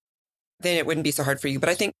live. Then it wouldn't be so hard for you. But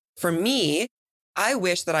I think for me, I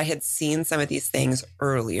wish that I had seen some of these things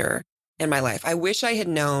earlier in my life. I wish I had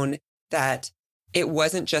known that it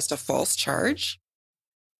wasn't just a false charge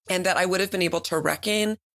and that I would have been able to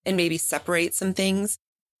reckon and maybe separate some things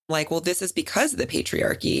like, well, this is because of the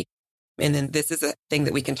patriarchy. And then this is a thing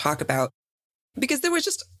that we can talk about because there was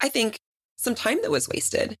just, I think, some time that was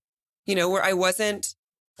wasted, where I wasn't,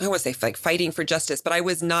 I don't want to say like fighting for justice, but I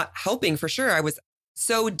was not helping for sure. I was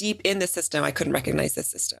so deep in the system, I couldn't recognize the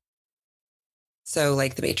system. So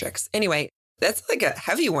like the Matrix. Anyway, that's like a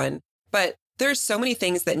heavy one, but there's so many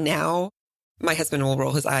things that now my husband will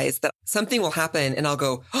roll his eyes that something will happen and I'll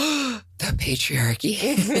go, oh, the patriarchy.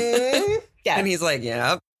 Mm-hmm. Yeah. And he's like,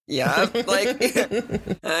 yeah.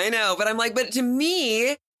 Like, I know. But I'm like, but to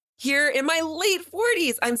me, here in my late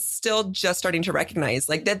 40s, I'm still just starting to recognize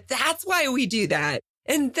like that's why we do that.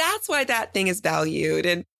 And that's why that thing is valued.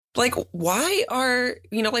 And like, why are,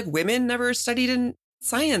 like women never studied in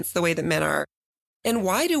science the way that men are? And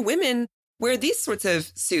why do women wear these sorts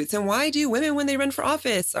of suits? And why do women, when they run for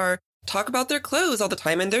office, or talk about their clothes all the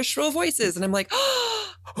time and their shrill voices? And I'm like,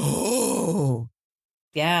 oh.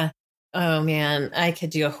 Yeah. Oh, man, I could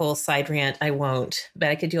do a whole side rant. I won't, but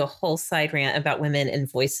I could do a whole side rant about women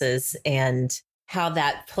and voices and how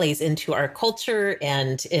that plays into our culture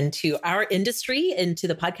and into our industry, into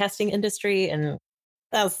the podcasting industry. And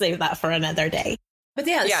I'll save that for another day. But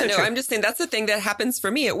yeah, so no, true. I'm just saying that's the thing that happens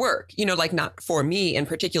for me at work, like not for me in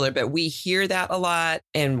particular, but we hear that a lot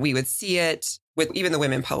and we would see it with even the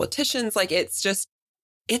women politicians. Like it's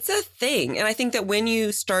a thing. And I think that when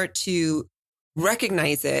you start to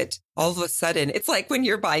recognize it, all of a sudden, it's like when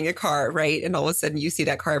you're buying a car, right? And all of a sudden you see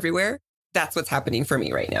that car everywhere. That's what's happening for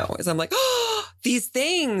me right now is I'm like, oh, these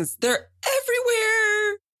things, they're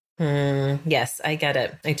everywhere. Yes, I get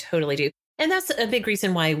it. I totally do. And that's a big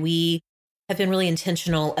reason why we have been really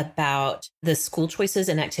intentional about the school choices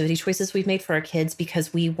and activity choices we've made for our kids,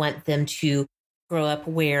 because we want them to grow up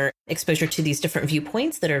where exposure to these different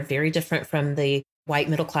viewpoints that are very different from the white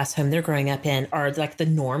middle class home they're growing up in are like the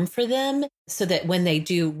norm for them, so that when they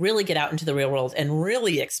do really get out into the real world and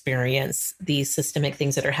really experience these systemic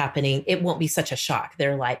things that are happening, it won't be such a shock.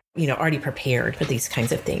 They're like, already prepared for these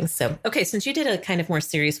kinds of things. So, okay, since you did a kind of more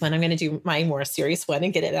serious one, I'm going to do my more serious one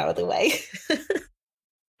and get it out of the way.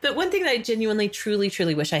 But one thing that I genuinely, truly,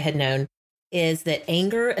 truly wish I had known is that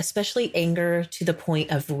anger, especially anger to the point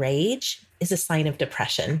of rage, is a sign of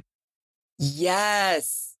depression.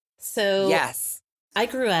 Yes. So yes. I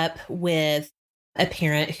grew up with a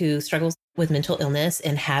parent who struggles with mental illness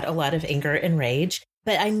and had a lot of anger and rage,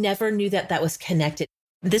 but I never knew that that was connected.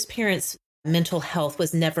 This parent's mental health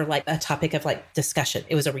was never like a topic of like discussion.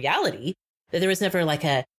 It was a reality, but there was never like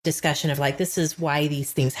a discussion of like, this is why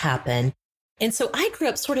these things happen. And so I grew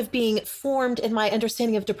up sort of being formed in my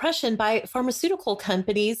understanding of depression by pharmaceutical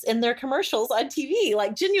companies and their commercials on TV,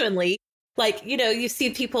 like genuinely, like, you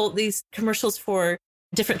see people, these commercials for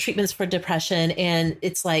different treatments for depression. And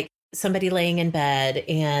it's like somebody laying in bed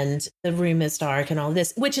and the room is dark and all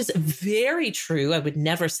this, which is very true. I would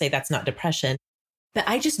never say that's not depression, but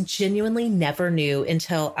I just genuinely never knew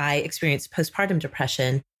until I experienced postpartum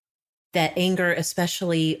depression that anger,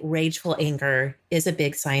 especially rageful anger, is a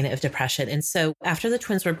big sign of depression. And so after the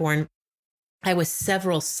twins were born, I was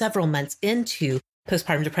several months into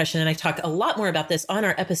postpartum depression. And I talk a lot more about this on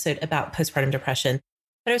our episode about postpartum depression.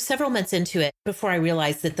 But I was several months into it before I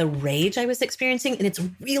realized that the rage I was experiencing, and it's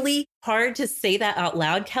really hard to say that out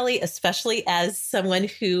loud, Kelly, especially as someone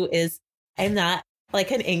who is, I'm not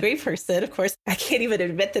like an angry person. Of course, I can't even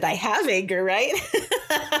admit that I have anger, right?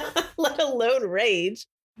 Let alone rage.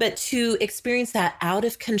 But to experience that out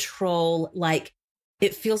of control, like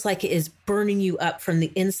it feels like it is burning you up from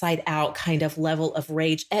the inside out kind of level of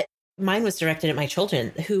rage. Mine was directed at my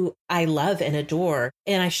children, who I love and adore.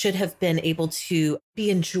 And I should have been able to be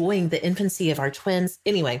enjoying the infancy of our twins.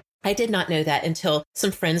 Anyway, I did not know that until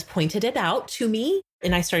some friends pointed it out to me.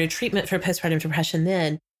 And I started treatment for postpartum depression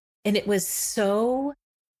then. And it was so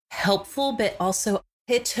helpful, but also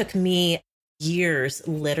it took me years,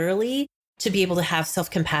 literally, to be able to have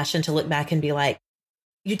self-compassion, to look back and be like,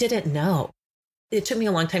 you didn't know. it took me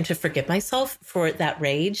a long time to forgive myself for that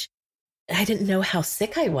rage. I didn't know how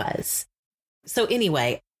sick I was. So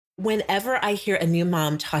anyway, whenever I hear a new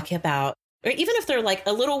mom talking about, or even if they're like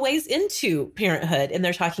a little ways into parenthood and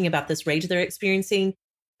they're talking about this rage they're experiencing,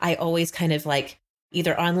 I always kind of like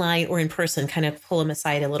either online or in person kind of pull them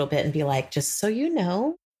aside a little bit and be like, just so you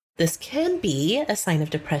know, this can be a sign of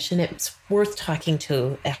depression. It's worth talking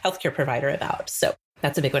to a healthcare provider about. So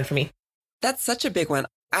that's a big one for me. That's such a big one.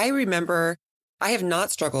 I remember I have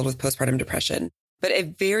not struggled with postpartum depression, but a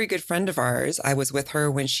very good friend of ours, I was with her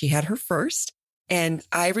when she had her first. And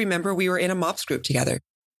I remember we were in a MOPS group together.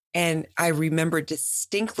 And I remember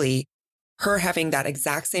distinctly her having that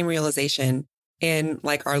exact same realization in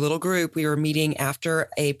like our little group. We were meeting after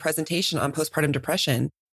a presentation on postpartum depression.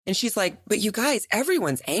 And she's like, but you guys,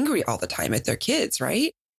 everyone's angry all the time at their kids,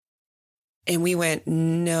 right? And we went,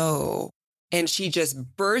 no. And she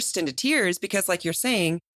just burst into tears because like you're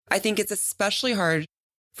saying, I think it's especially hard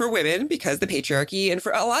for women because the patriarchy and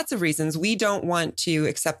for lots of reasons, we don't want to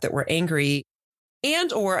accept that we're angry.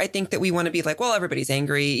 And, or I think that we want to be like, well, everybody's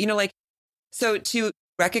angry, you know, like, so to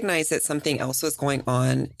recognize that something else was going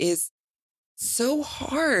on is so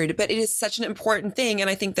hard, but it is such an important thing. And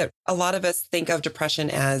I think that a lot of us think of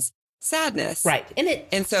depression as sadness. Right.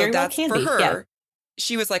 And so that's well for her. Yeah.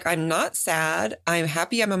 She was like, I'm not sad. I'm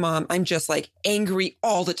happy I'm a mom. I'm just like angry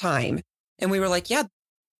all the time. And we were like, yeah,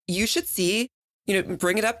 you should see, you know,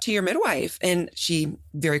 bring it up to your midwife. And she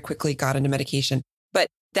very quickly got into medication. But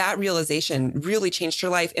that realization really changed her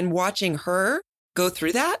life. And watching her go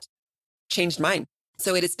through that changed mine.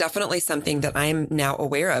 So it is definitely something that I'm now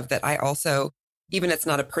aware of that I also, even if it's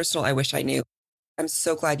not a personal, I wish I knew. I'm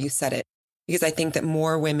so glad you said it because I think that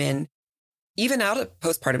more women, even out of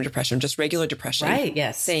postpartum depression, just regular depression, right?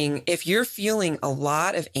 Yes. Saying if you're feeling a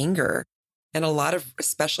lot of anger and a lot of,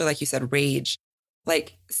 especially like you said, rage,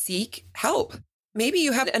 like seek help. Maybe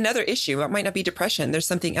you have another issue. It might not be depression. There's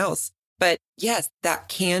something else. But yes, that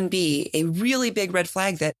can be a really big red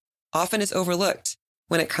flag that often is overlooked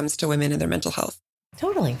when it comes to women and their mental health.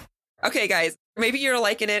 Totally. Okay, guys, maybe you're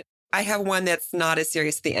liking it. I have one that's not as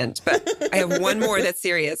serious at the end, but I have one more that's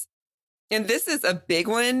serious. And this is a big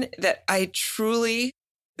one that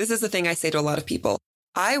this is the thing I say to a lot of people.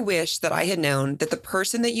 I wish that I had known that the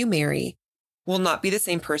person that you marry will not be the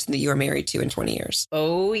same person that you are married to in 20 years.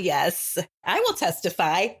 Oh, yes. I will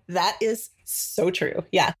testify. That is so true.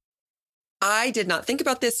 Yeah. I did not think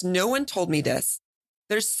about this. No one told me this.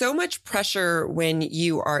 There's so much pressure when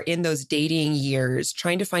you are in those dating years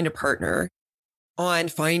trying to find a partner on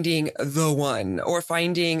finding the one or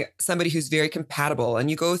finding somebody who's very compatible. And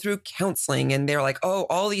you go through counseling and they're like, oh,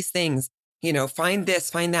 all these things, you know, find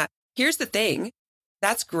this, find that. Here's the thing.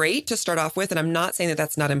 That's great to start off with. And I'm not saying that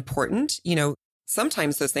that's not important. You know,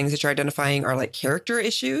 sometimes those things that you're identifying are like character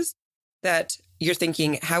issues that you're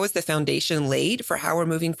thinking, how is the foundation laid for how we're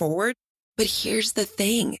moving forward? But here's the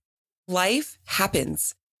thing. Life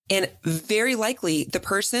happens. And very likely the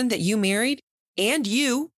person that you married and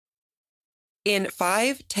you in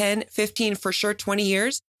 5, 10, 15, for sure 20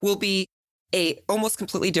 years will be a almost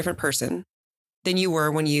completely different person than you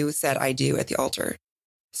were when you said I do at the altar.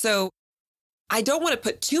 So I don't want to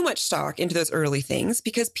put too much stock into those early things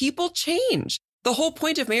because people change. The whole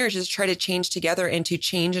point of marriage is to try to change together and to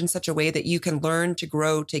change in such a way that you can learn to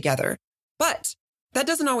grow together. But that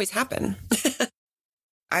doesn't always happen.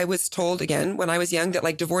 I was told again when I was young that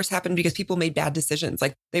like divorce happened because people made bad decisions.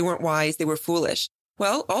 Like they weren't wise, they were foolish.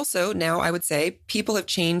 Well, also now I would say people have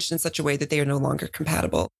changed in such a way that they are no longer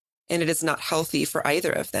compatible and it is not healthy for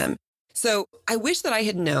either of them. So I wish that I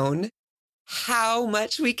had known how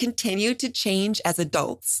much we continue to change as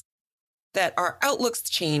adults, that our outlooks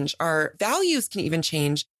change, our values can even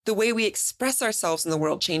change. The way we express ourselves in the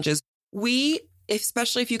world changes. We,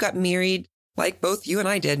 especially if you got married, like both you and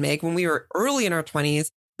I did, Meg, when we were early in our 20s,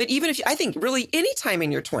 but even if I think really any time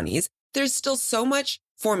in your 20s, there's still so much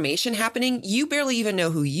formation happening. You barely even know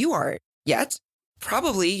who you are yet.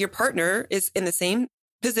 Probably your partner is in the same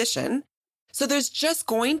position. So there's just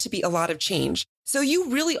going to be a lot of change. So you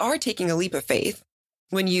really are taking a leap of faith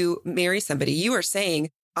when you marry somebody. You are saying,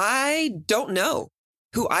 I don't know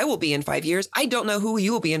who I will be in 5 years. I don't know who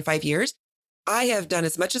you will be in 5 years. I have done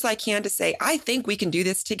as much as I can to say, I think we can do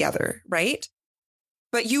this together, right?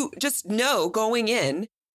 But you just know going in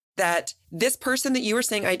that this person that you were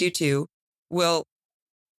saying I do to will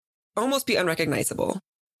almost be unrecognizable,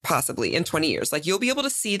 possibly in 20 years. Like you'll be able to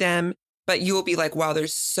see them, but you will be like, wow,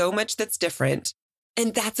 there's so much that's different.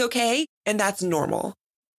 And that's okay. And that's normal.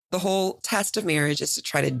 The whole test of marriage is to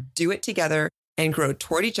try to do it together and grow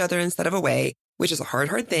toward each other instead of away, which is a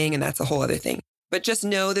hard thing. And that's a whole other thing. But just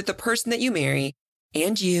know that the person that you marry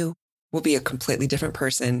and you will be a completely different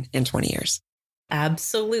person in 20 years.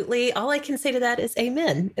 Absolutely. All I can say to that is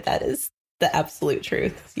amen. That is the absolute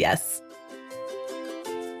truth. Yes.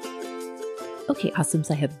 Okay,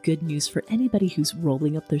 Awesomes, I have good news for anybody who's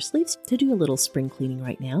rolling up their sleeves to do a little spring cleaning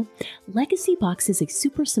right now. Legacy Box is a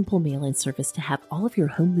super simple mail-in service to have all of your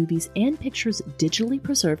home movies and pictures digitally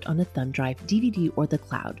preserved on a thumb drive, DVD, or the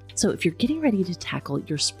cloud. So if you're getting ready to tackle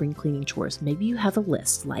your spring cleaning chores, maybe you have a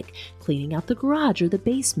list like cleaning out the garage or the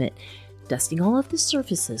basement, dusting all of the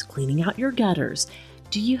surfaces, cleaning out your gutters.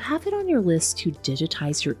 Do you have it on your list to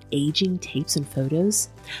digitize your aging tapes and photos?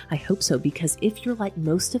 I hope so, because if you're like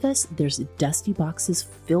most of us, there's dusty boxes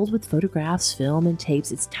filled with photographs, film, and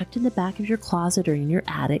tapes. It's tucked in the back of your closet or in your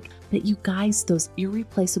attic. But you guys, those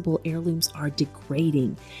irreplaceable heirlooms are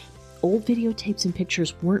degrading. Old videotapes and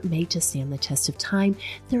pictures weren't made to stand the test of time.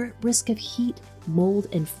 They're at risk of heat, mold,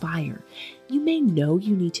 and fire. You may know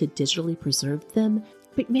you need to digitally preserve them,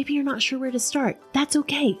 but maybe you're not sure where to start. That's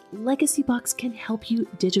okay. Legacy Box can help you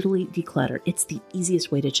digitally declutter. It's the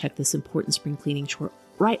easiest way to check this important spring cleaning chore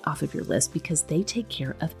right off of your list because they take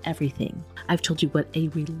care of everything. I've told you what a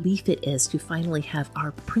relief it is to finally have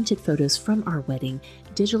our printed photos from our wedding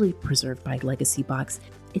digitally preserved by Legacy Box.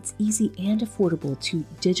 It's easy and affordable to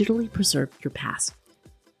digitally preserve your past.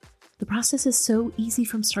 The process is so easy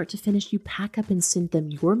from start to finish. You pack up and send them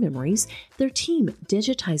your memories. Their team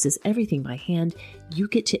digitizes everything by hand. You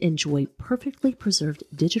get to enjoy perfectly preserved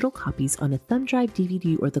digital copies on a thumb drive,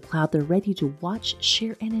 DVD, or the cloud. They're ready to watch,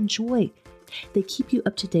 share, and enjoy. They keep you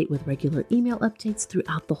up to date with regular email updates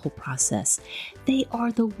throughout the whole process. They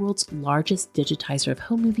are the world's largest digitizer of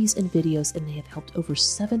home movies and videos, and they have helped over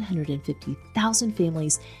 750,000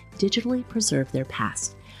 families digitally preserve their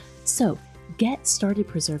past. So, get started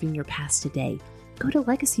preserving your past today. Go to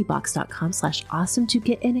legacybox.com/awesome to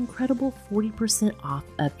get an incredible 40% off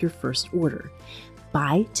of your first order.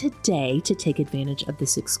 Buy today to take advantage of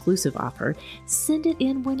this exclusive offer. Send it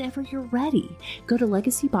in whenever you're ready. Go to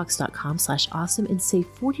legacybox.com/awesome and save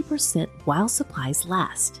 40% while supplies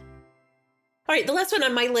last. All right, the last one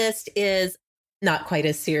on my list is not quite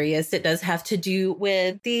as serious. It does have to do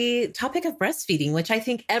with the topic of breastfeeding, which I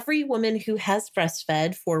think every woman who has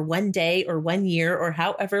breastfed for 1 day or 1 year or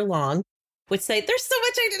however long would say, there's so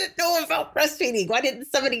much I didn't know about breastfeeding. Why didn't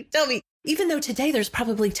somebody tell me? Even though today there's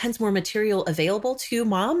probably tons more material available to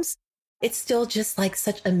moms, it's still just like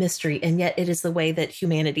such a mystery. And yet it is the way that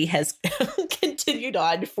humanity has continued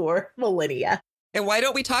on for millennia. And why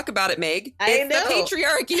don't we talk about it, Meg? I know. The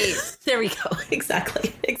patriarchy. There we go.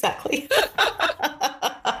 Exactly.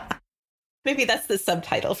 Maybe that's the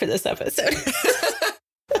subtitle for this episode.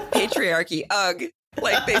 Patriarchy, ugh.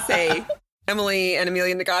 Like they say, Emily and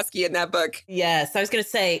Amelia Nagoski in that book. Yes, I was going to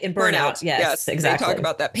say in Burnout. Yes, exactly. They talk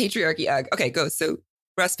about that patriarchy, ugh. Okay, go. So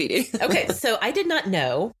breastfeeding. Okay, so I did not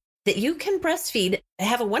know that you can breastfeed,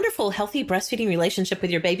 have a wonderful, healthy breastfeeding relationship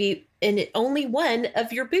with your baby, and only one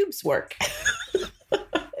of your boobs work.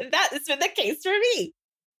 That has been the case for me.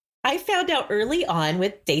 I found out early on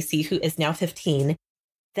with Daisy, who is now 15,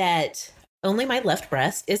 that only my left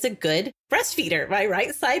breast is a good breastfeeder. My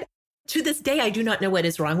right side, to this day, I do not know what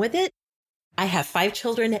is wrong with it. I have 5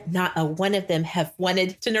 children. Not a one of them have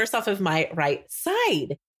wanted to nurse off of my right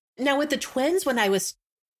side. Now with the twins, when I was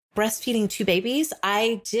breastfeeding 2 babies,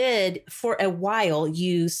 I did for a while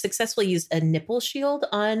successfully used a nipple shield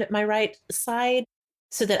on my right side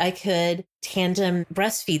so that I could tandem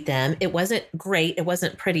breastfeed them. It wasn't great. It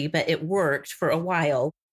wasn't pretty, but it worked for a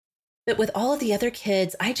while. But with all of the other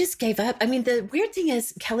kids, I just gave up. I mean, the weird thing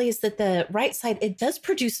is, Kelly, is that the right side, it does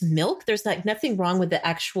produce milk. There's like nothing wrong with the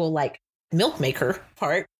actual like milk maker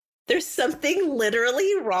part. There's something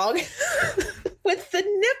literally wrong with the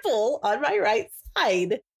nipple on my right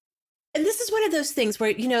side. And this is one of those things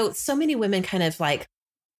where, so many women kind of like,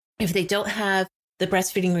 if they don't have the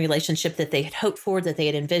breastfeeding relationship that they had hoped for, that they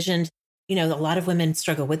had envisioned, a lot of women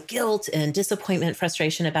struggle with guilt and disappointment,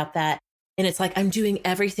 frustration about that. And it's like, I'm doing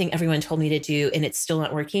everything everyone told me to do, and it's still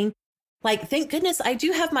not working. Like, thank goodness I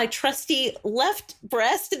do have my trusty left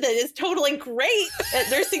breast that is totally great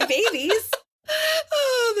at nursing babies.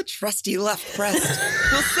 Oh, the trusty left breast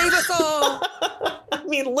will save us all. I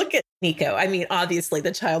mean, look at Nico. I mean, obviously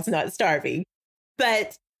the child's not starving,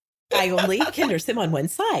 but I only can nurse him on one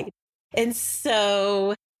side. And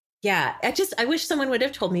so, yeah, I wish someone would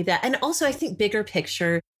have told me that. And also, I think bigger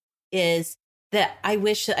picture is that I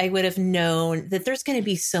wish that I would have known that there's going to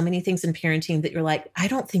be so many things in parenting that you're like, I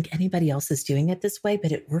don't think anybody else is doing it this way,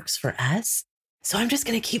 but it works for us. So I'm just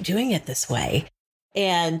going to keep doing it this way.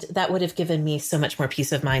 And that would have given me so much more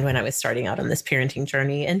peace of mind when I was starting out on this parenting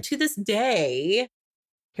journey. And to this day,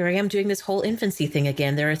 here I am doing this whole infancy thing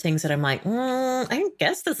again. There are things that I'm like, I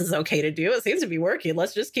guess this is okay to do. It seems to be working.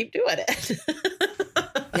 Let's just keep doing it.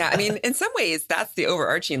 Yeah. I mean, in some ways, that's the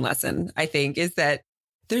overarching lesson, I think, is that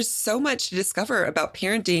there's so much to discover about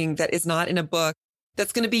parenting that is not in a book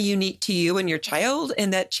that's going to be unique to you and your child,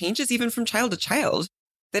 and that changes even from child to child,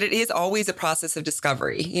 that it is always a process of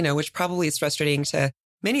discovery, which probably is frustrating to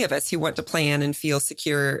many of us who want to plan and feel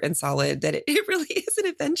secure and solid, that it really is an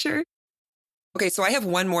adventure. Okay, so I have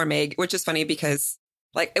one more, Meg, which is funny because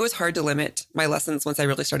it was hard to limit my lessons once I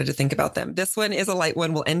really started to think about them. This one is a light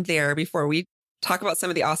one. We'll end there before we talk about some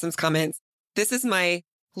of the Awesomes comments. This is my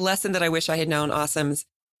lesson that I wish I had known, Awesomes.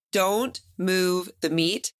 Don't move the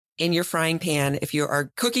meat in your frying pan if you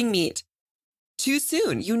are cooking meat too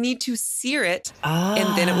soon. You need to sear it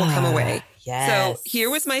and then it will come away. Yes. So here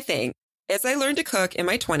was my thing. As I learned to cook in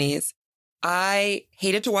my 20s, I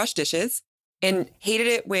hated to wash dishes and hated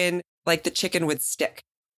it when the chicken would stick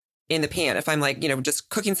in the pan. If I'm just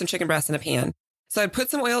cooking some chicken breast in a pan. So I'd put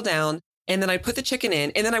some oil down and then I'd put the chicken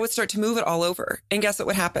in and then I would start to move it all over. And guess what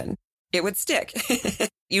would happen? It would stick.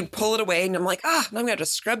 You'd pull it away and I'm like, now I'm going to have to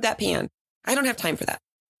scrub that pan. I don't have time for that.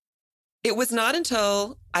 It was not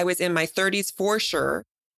until I was in my 30s for sure,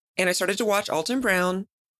 and I started to watch Alton Brown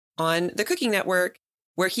on the Cooking Network,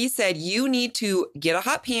 where he said, you need to get a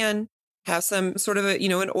hot pan, have some sort of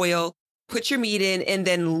an oil, put your meat in, and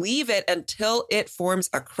then leave it until it forms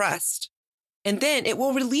a crust. And then it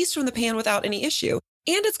will release from the pan without any issue.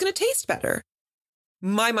 And it's going to taste better.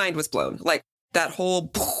 My mind was blown. That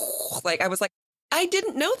whole, I was like, I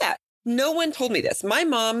didn't know that. No one told me this. My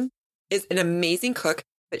mom is an amazing cook,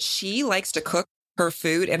 but she likes to cook her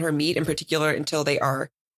food and her meat in particular until they are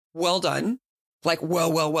well done,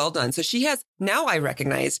 well done. So she has, now I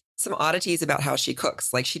recognize some oddities about how she cooks.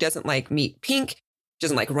 She doesn't like meat pink. She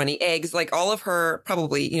doesn't like runny eggs. All of her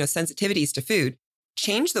probably, sensitivities to food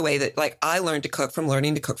changed the way that I learned to cook from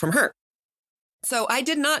learning to cook from her. So I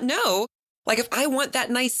did not know, if I want that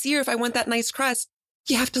nice sear, if I want that nice crust,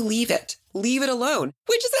 you have to leave it alone,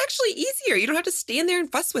 which is actually easier. You don't have to stand there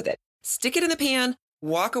and fuss with it. Stick it in the pan,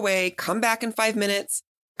 walk away, come back in 5 minutes.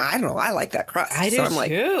 I don't know. I like that crust. I do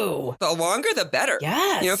too. The longer, the better.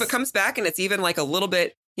 Yes. If it comes back and it's even a little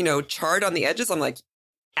bit, charred on the edges, I'm like,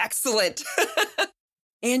 excellent.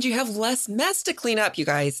 And you have less mess to clean up, you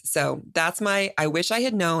guys. So that's I wish I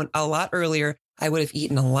had known a lot earlier. I would have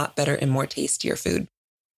eaten a lot better and more tastier food.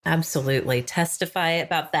 Absolutely. Testify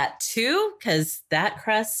about that too, because that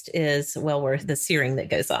crust is well worth the searing that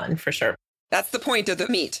goes on for sure. That's the point of the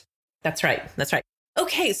meat. That's right. That's right.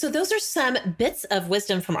 Okay. So those are some bits of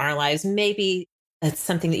wisdom from our lives. Maybe that's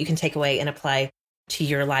something that you can take away and apply to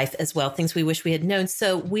your life as well. Things we wish we had known.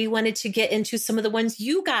 So we wanted to get into some of the ones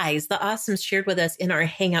you guys, the Awesomes, shared with us in our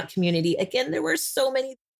Hangout community. Again, there were so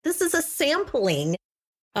many. This is a sampling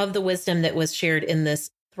of the wisdom that was shared in this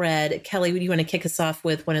thread. Kelly, would you want to kick us off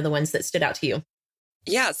with one of the ones that stood out to you?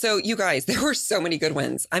 Yeah. So you guys, there were so many good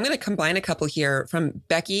ones. I'm going to combine a couple here from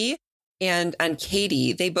Becky and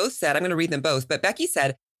Katie. They both said, I'm going to read them both, but Becky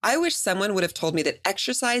said, I wish someone would have told me that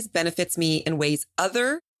exercise benefits me in ways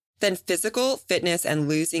other than physical fitness and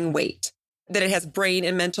losing weight, that it has brain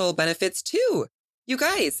and mental benefits too. You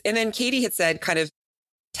guys. And then Katie had said, kind of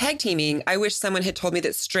tag teaming, I wish someone had told me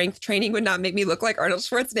that strength training would not make me look like Arnold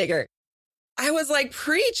Schwarzenegger. I was like,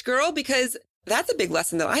 preach, girl, because that's a big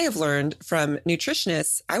lesson that I have learned from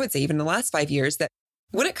nutritionists, I would say even in the last 5 years, that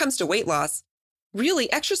when it comes to weight loss,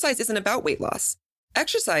 really exercise isn't about weight loss.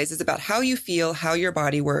 Exercise is about how you feel, how your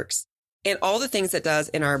body works, and all the things it does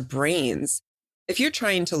in our brains. If you're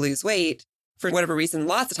trying to lose weight, for whatever reason,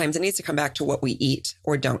 lots of times it needs to come back to what we eat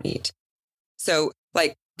or don't eat. So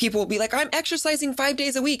people will be like, I'm exercising 5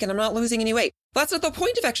 days a week and I'm not losing any weight. Well, that's not the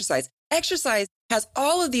point of exercise. Exercise has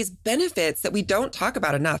all of these benefits that we don't talk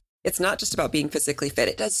about enough. It's not just about being physically fit.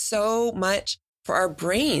 It does so much for our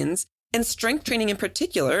brains, and strength training in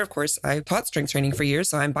particular. Of course, I've taught strength training for years,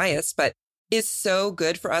 so I'm biased, but is so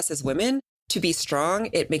good for us as women to be strong.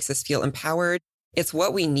 It makes us feel empowered. It's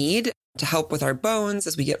what we need to help with our bones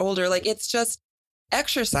as we get older. It's just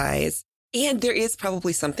exercise. And there is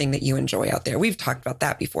probably something that you enjoy out there. We've talked about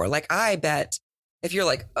that before. I bet if you're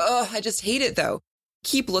like, oh, I just hate it though,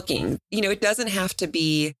 keep looking. It doesn't have to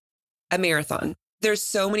be a marathon. There's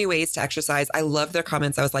so many ways to exercise. I love their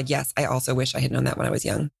comments. I was like, yes, I also wish I had known that when I was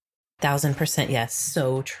young. 1000% yes.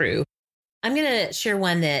 So true. I'm going to share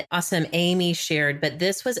one that Awesome Amy shared, but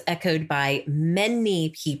this was echoed by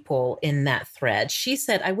many people in that thread. She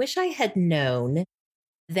said, I wish I had known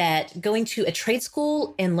that going to a trade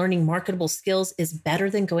school and learning marketable skills is better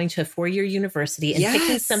than going to a 4-year university and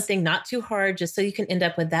picking something not too hard just so you can end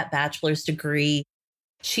up with that bachelor's degree.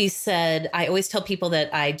 She said, I always tell people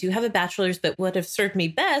that I do have a bachelor's, but what have served me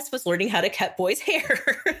best was learning how to cut boys' hair.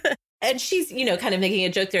 And she's, kind of making a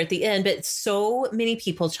joke there at the end, but so many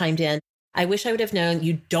people chimed in. I wish I would have known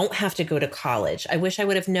you don't have to go to college. I wish I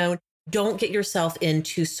would have known, don't get yourself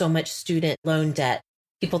into so much student loan debt.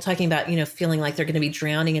 People talking about, feeling like they're going to be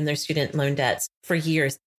drowning in their student loan debts for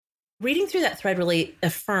years. Reading through that thread really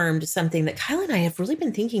affirmed something that Kyle and I have really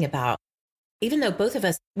been thinking about. Even though both of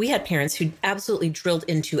us, we had parents who absolutely drilled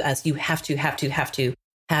into us, you have to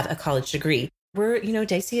have a college degree. We're,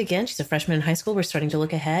 Daisy, again, she's a freshman in high school. We're starting to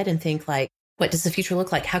look ahead and think like, what does the future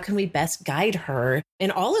look like? How can we best guide her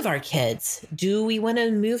and all of our kids? Do we want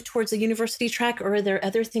to move towards a university track, or are there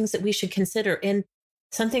other things that we should consider? And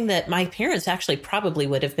something that my parents actually probably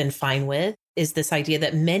would have been fine with is this idea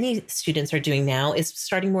that many students are doing now is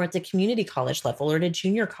starting more at the community college level or at a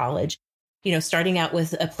junior college. Starting out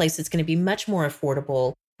with a place that's going to be much more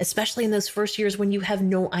affordable, especially in those first years when you have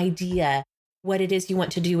no idea what it is you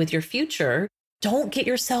want to do with your future. Don't get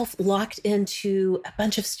yourself locked into a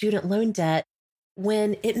bunch of student loan debt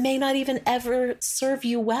when it may not even ever serve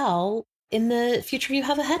you well in the future you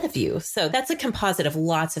have ahead of you. So that's a composite of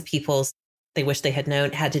lots of people's, they wish they had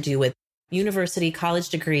known, had to do with university, college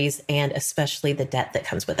degrees, and especially the debt that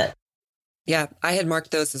comes with it. Yeah, I had marked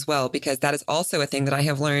those as well, because that is also a thing that I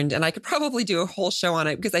have learned, and I could probably do a whole show on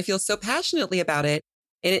it because I feel so passionately about it.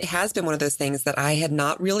 And it has been one of those things that I had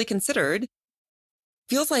not really considered.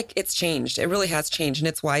 Feels like it's changed. It really has changed. And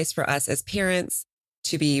it's wise for us as parents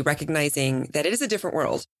to be recognizing that it is a different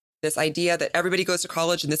world. This idea that everybody goes to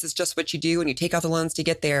college and this is just what you do and you take out the loans to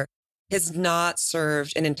get there has not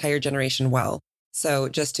served an entire generation well. So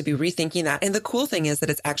just to be rethinking that. And the cool thing is that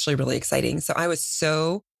it's actually really exciting. So I was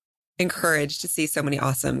so encouraged to see so many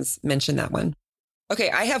awesomes mention that one. Okay,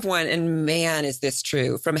 I have one, and man, is this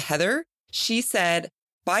true. From Heather, she said,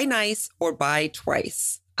 buy nice or buy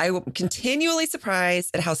twice. I am continually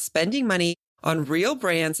surprised at how spending money on real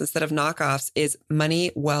brands instead of knockoffs is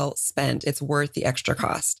money well spent. It's worth the extra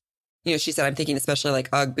cost. She said, I'm thinking especially like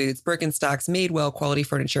UGG boots, Birkenstocks, Madewell, quality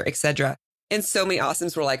furniture, etc. And so many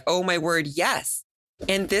awesomes were like, oh my word, yes.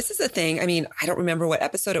 And this is a thing. I mean, I don't remember what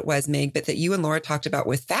episode it was, Meg, but that you and Laura talked about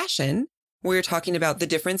with fashion. We were talking about the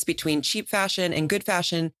difference between cheap fashion and good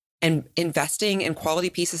fashion and investing in quality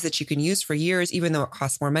pieces that you can use for years, even though it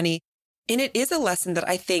costs more money. And it is a lesson that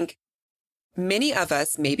I think many of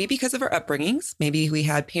us, maybe because of our upbringings, maybe we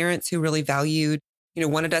had parents who really valued,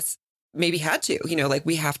 wanted us, maybe had to, like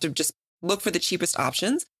we have to just look for the cheapest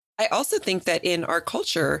options. I also think that in our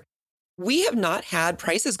culture, we have not had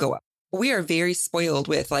prices go up. We are very spoiled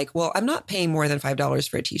with like, well, I'm not paying more than $5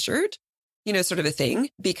 for a t-shirt, sort of a thing,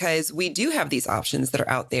 because we do have these options that are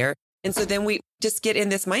out there. And so then we just get in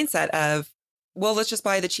this mindset of, well, let's just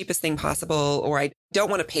buy the cheapest thing possible, or I don't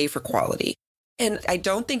want to pay for quality. And I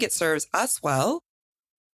don't think it serves us well.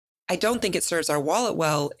 I don't think it serves our wallet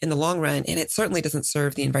well in the long run. And it certainly doesn't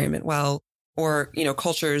serve the environment well, or,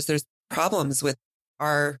 cultures. There's problems with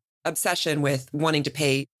our obsession with wanting to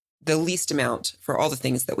pay the least amount for all the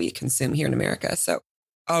things that we consume here in America. So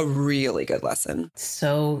a really good lesson.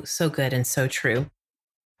 So good and so true.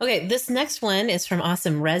 Okay, this next one is from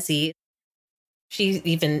Awesome Resi. She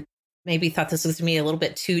even maybe thought this was me a little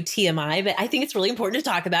bit too TMI, but I think it's really important to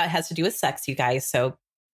talk about. It has to do with sex, you guys. So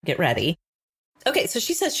get ready. Okay, so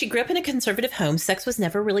she says she grew up in a conservative home. Sex was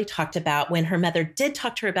never really talked about. When her mother did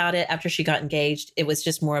talk to her about it after she got engaged, it was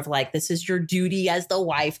just more of like, this is your duty as the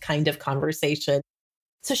wife kind of conversation.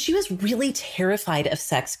 So she was really terrified of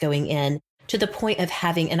sex going in, to the point of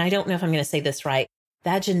having, and I don't know if I'm going to say this right,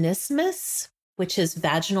 vaginismus, which is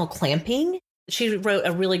vaginal clamping. She wrote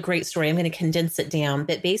a really great story. I'm going to condense it down.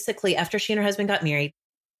 But basically, after she and her husband got married,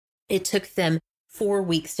 it took them 4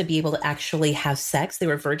 weeks to be able to actually have sex. They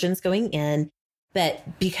were virgins going in.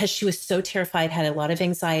 But because she was so terrified, had a lot of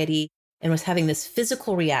anxiety, and was having this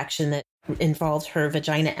physical reaction that involved her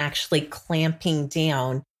vagina actually clamping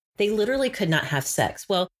down, they literally could not have sex.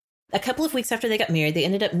 Well, a couple of weeks after they got married, they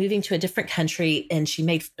ended up moving to a different country, and she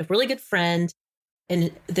made a really good friend.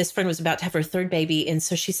 And this friend was about to have her third baby. And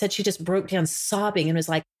so she said she just broke down sobbing and was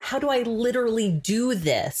like, how do I literally do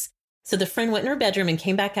this? So the friend went in her bedroom and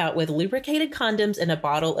came back out with lubricated condoms and a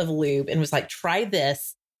bottle of lube and was like, try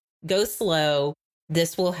this, go slow.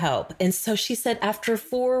 This will help. And so she said after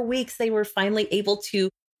 4 weeks, they were finally able to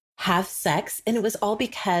have sex. And it was all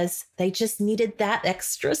because they just needed that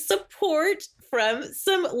extra support from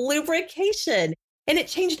some lubrication. And it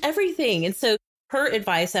changed everything. And so her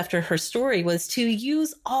advice after her story was to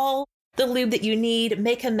use all the lube that you need,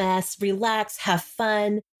 make a mess, relax, have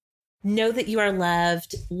fun, know that you are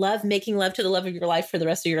loved, love making love to the love of your life for the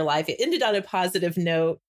rest of your life. It ended on a positive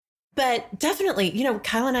note. But definitely,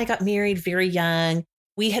 Kyle and I got married very young.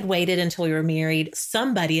 We had waited until we were married.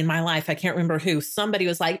 Somebody in my life, I can't remember who, somebody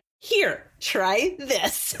was like, here, try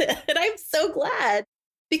this. And I'm so glad,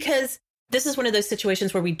 because this is one of those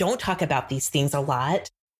situations where we don't talk about these things a lot,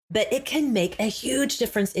 but it can make a huge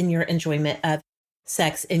difference in your enjoyment of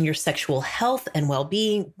sex, in your sexual health and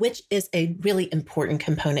well-being, which is a really important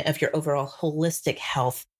component of your overall holistic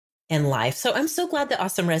health in life. So I'm so glad that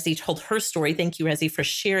Awesome Resi told her story. Thank you, Resi, for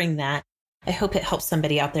sharing that. I hope it helps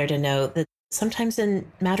somebody out there to know that sometimes in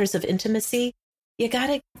matters of intimacy, you got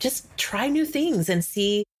to just try new things and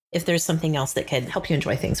see if there's something else that can help you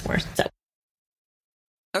enjoy things more. So,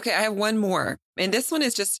 okay, I have one more. And this one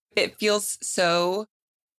is just, it feels so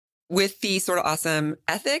with the sort of awesome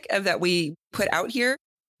ethic of that we put out here.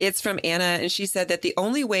 It's from Anna. And she said that the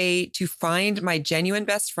only way to find my genuine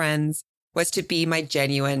best friends was to be my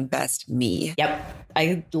genuine best me. Yep.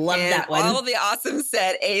 I love that one. All of the awesome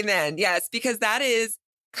said amen. Yes, because that is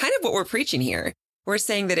kind of what we're preaching here. We're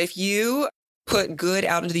saying that if you put good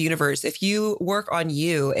out into the universe, if you work on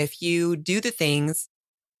you, if you do the things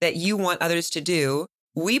that you want others to do,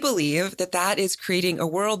 we believe that that is creating a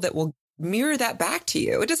world that will mirror that back to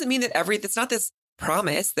you. It doesn't mean that it's not this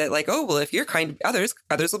promise that like, oh, well, if you're kind to others,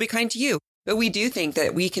 others will be kind to you. But we do think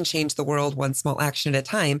that we can change the world one small action at a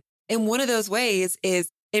time. And one of those ways is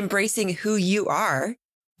embracing who you are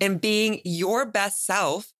and being your best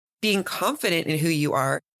self, being confident in who you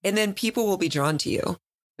are. And then people will be drawn to you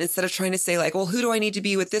instead of trying to say like, well, who do I need to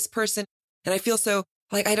be with this person? And I feel so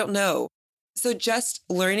like, I don't know. So just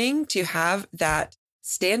learning to have that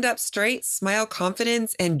stand up straight, smile,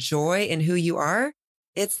 confidence, and joy in who you are.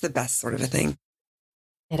 It's the best sort of a thing.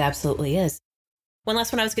 It absolutely is. One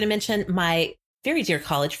last one I was going to mention, my very dear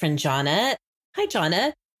college friend, Jonna. Hi,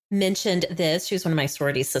 Jonna. Mentioned this. She was one of my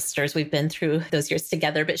sorority sisters. We've been through those years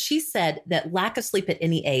together, but she said that lack of sleep at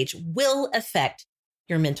any age will affect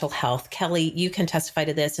your mental health. Kelly, you can testify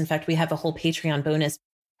to this. In fact, we have a whole Patreon bonus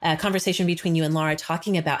conversation between you and Laura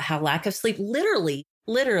talking about how lack of sleep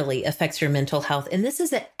literally affects your mental health. And this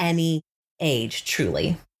is at any age,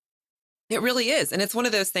 truly. It really is. And it's one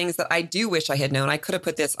of those things that I do wish I had known. I could have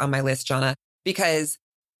put this on my list, Jonna, because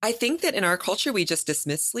I think that in our culture, we just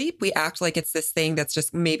dismiss sleep. We act like it's this thing that's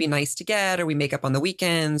just maybe nice to get, or we make up on the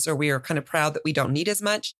weekends, or we are kind of proud that we don't need as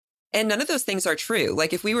much. And none of those things are true.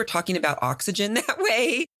 Like if we were talking about oxygen that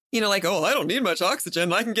way, like, oh, I don't need much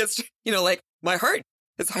oxygen. I can get, like my heart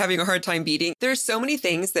is having a hard time beating. There's so many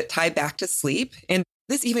things that tie back to sleep. And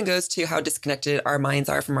this even goes to how disconnected our minds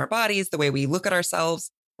are from our bodies, the way we look at ourselves.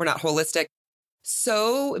 We're not holistic.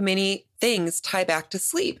 So many things tie back to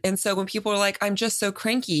sleep. And so when people are like, I'm just so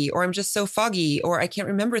cranky, or I'm just so foggy, or I can't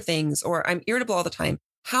remember things, or I'm irritable all the time,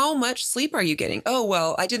 how much sleep are you getting? Oh,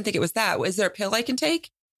 well, I didn't think it was that. Is there a pill I can take?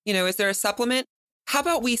 Is there a supplement? How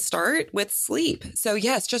about we start with sleep? So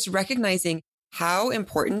yes, just recognizing how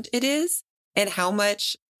important it is and how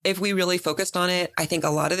much, if we really focused on it, I think a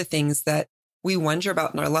lot of the things that we wonder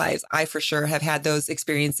about in our lives, I for sure have had those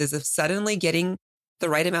experiences of suddenly getting the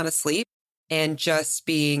right amount of sleep and just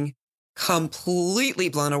being completely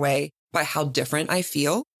blown away by how different I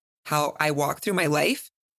feel, how I walk through my life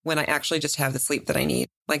when I actually just have the sleep that I need.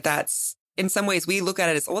 Like that's, in some ways, we look at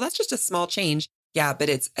it as, well, that's just a small change. Yeah, but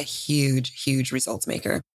it's a huge, huge results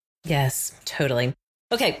maker. Yes, totally.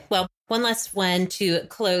 Okay, well, one last one to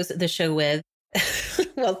close the show with.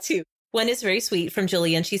 Well, two. One is very sweet from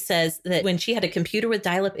Jillian. She says that when she had a computer with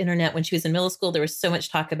dial-up internet when she was in middle school, there was so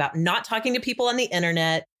much talk about not talking to people on the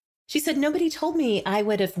internet. She said, nobody told me I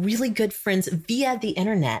would have really good friends via the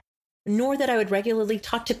internet, nor that I would regularly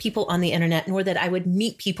talk to people on the internet, nor that I would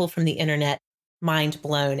meet people from the internet. Mind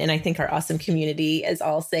blown. And I think our awesome community is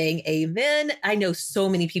all saying amen. I know so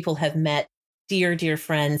many people have met dear, dear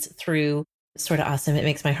friends through Sort of Awesome. It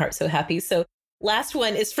makes my heart so happy. So last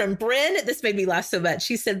one is from Bryn. This made me laugh so much.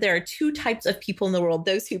 She said there are two types of people in the world,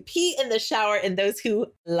 those who pee in the shower and those who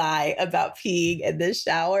lie about peeing in the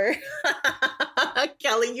shower.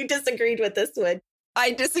 Kelly, you disagreed with this one.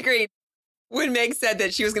 I disagreed. When Meg said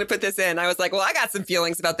that she was going to put this in, I was like, well, I got some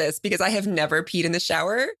feelings about this because I have never peed in the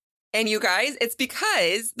shower. And you guys, it's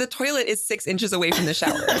because the toilet is 6 inches away from the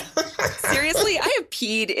shower. Seriously, I have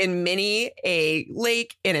peed in many a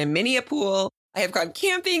lake, in a mini a pool. I have gone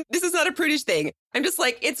camping. This is not a prudish thing. I'm just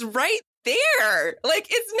like, it's right there. Like,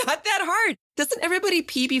 it's not that hard. Doesn't everybody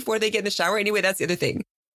pee before they get in the shower? Anyway, that's the other thing.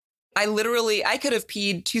 I could have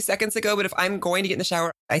peed 2 seconds ago, but if I'm going to get in the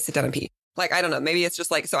shower, I sit down and pee. Like, I don't know. Maybe it's just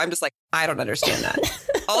like, so I'm just like, I don't understand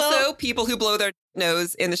that. Also, people who blow their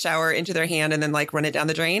nose in the shower into their hand and then like run it down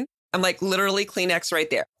the drain. I'm like, literally Kleenex right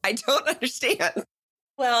there. I don't understand.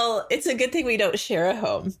 Well, it's a good thing we don't share a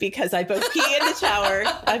home because I both pee in the shower.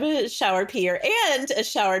 I'm a shower peer and a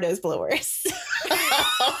shower nose blower.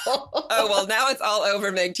 Oh, well, now it's all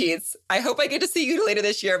over, Meg Teets. I hope I get to see you later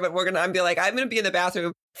this year, but I'm going to be in the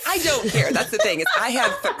bathroom. I don't care. That's the thing is I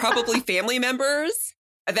have probably family members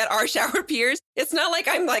that are shower peers. It's not like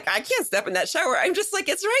I'm like, I can't step in that shower. I'm just like,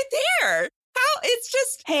 it's right there. How? It's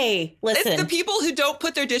just. Hey, listen. It's the people who don't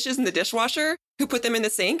put their dishes in the dishwasher, who put them in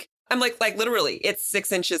the sink. I'm like literally, it's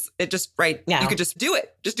 6 inches. It just right. Yeah. You could just do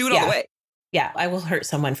it. Just do it all the way. Yeah, I will hurt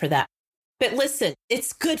someone for that. But listen,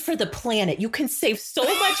 it's good for the planet. You can save so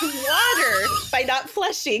much water by not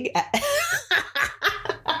flushing.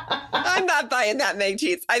 I'm not buying that, Meg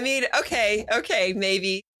Teets. I mean, okay,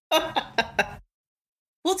 maybe.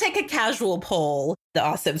 We'll take a casual poll, the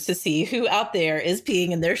Awesomes, to see who out there is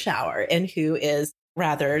peeing in their shower and who is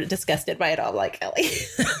rather disgusted by it all, like Kelly.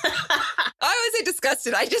 I would say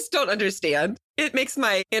disgusted. I just don't understand. It makes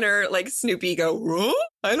my inner Snoopy go, huh?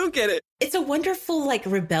 I don't get it. It's a wonderful,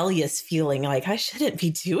 rebellious feeling. Like, I shouldn't be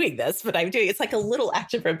doing this, but I'm doing it. It's like a little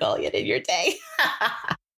act of rebellion in your day.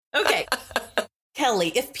 Okay.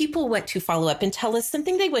 Kelly, if people want to follow up and tell us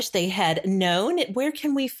something they wish they had known, where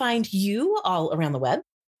can we find you all around the web?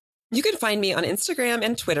 You can find me on Instagram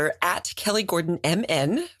and Twitter at Kelly Gordon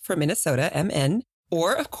MN for Minnesota, MN,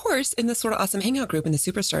 or of course in the Sorta Awesome Hangout group in the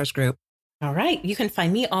Superstars group. All right. You can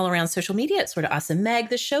find me all around social media at Sorta Awesome Meg.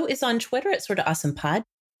 The show is on Twitter at Sorta Awesome Pod.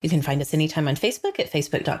 You can find us anytime on Facebook at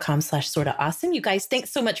facebook.com/Sorta Awesome. You guys,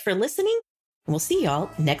 thanks so much for listening. And we'll see y'all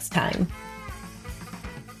next time.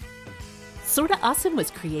 Sorta Awesome was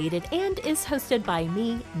created and is hosted by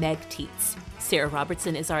me, Meg Teets. Sarah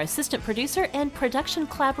Robertson is our assistant producer, and production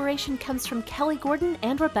collaboration comes from Kelly Gordon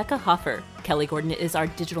and Rebecca Hoffer. Kelly Gordon is our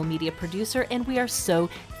digital media producer, and we are so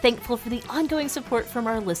thankful for the ongoing support from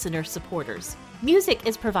our listener supporters. Music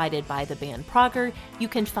is provided by the band Prager. You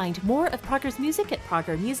can find more of Prager's music at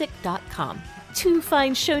pragermusic.com. To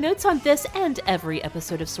find show notes on this and every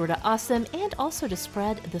episode of Sorta Awesome, and also to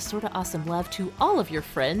spread the Sorta Awesome love to all of your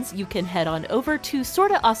friends, you can head on over to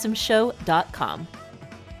sortaawesomeshow.com.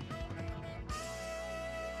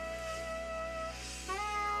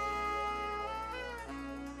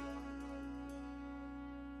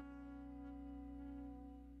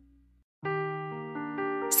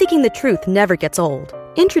 Seeking the truth never gets old.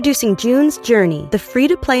 Introducing June's Journey, the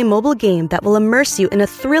free-to-play mobile game that will immerse you in a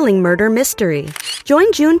thrilling murder mystery.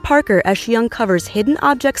 Join June Parker as she uncovers hidden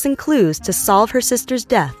objects and clues to solve her sister's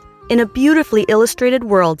death in a beautifully illustrated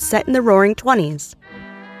world set in the Roaring '20s.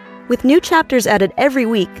 With new chapters added every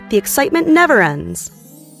week, the excitement never ends.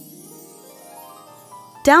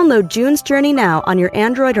 Download June's Journey now on your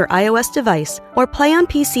Android or iOS device, or play on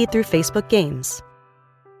PC through Facebook Games.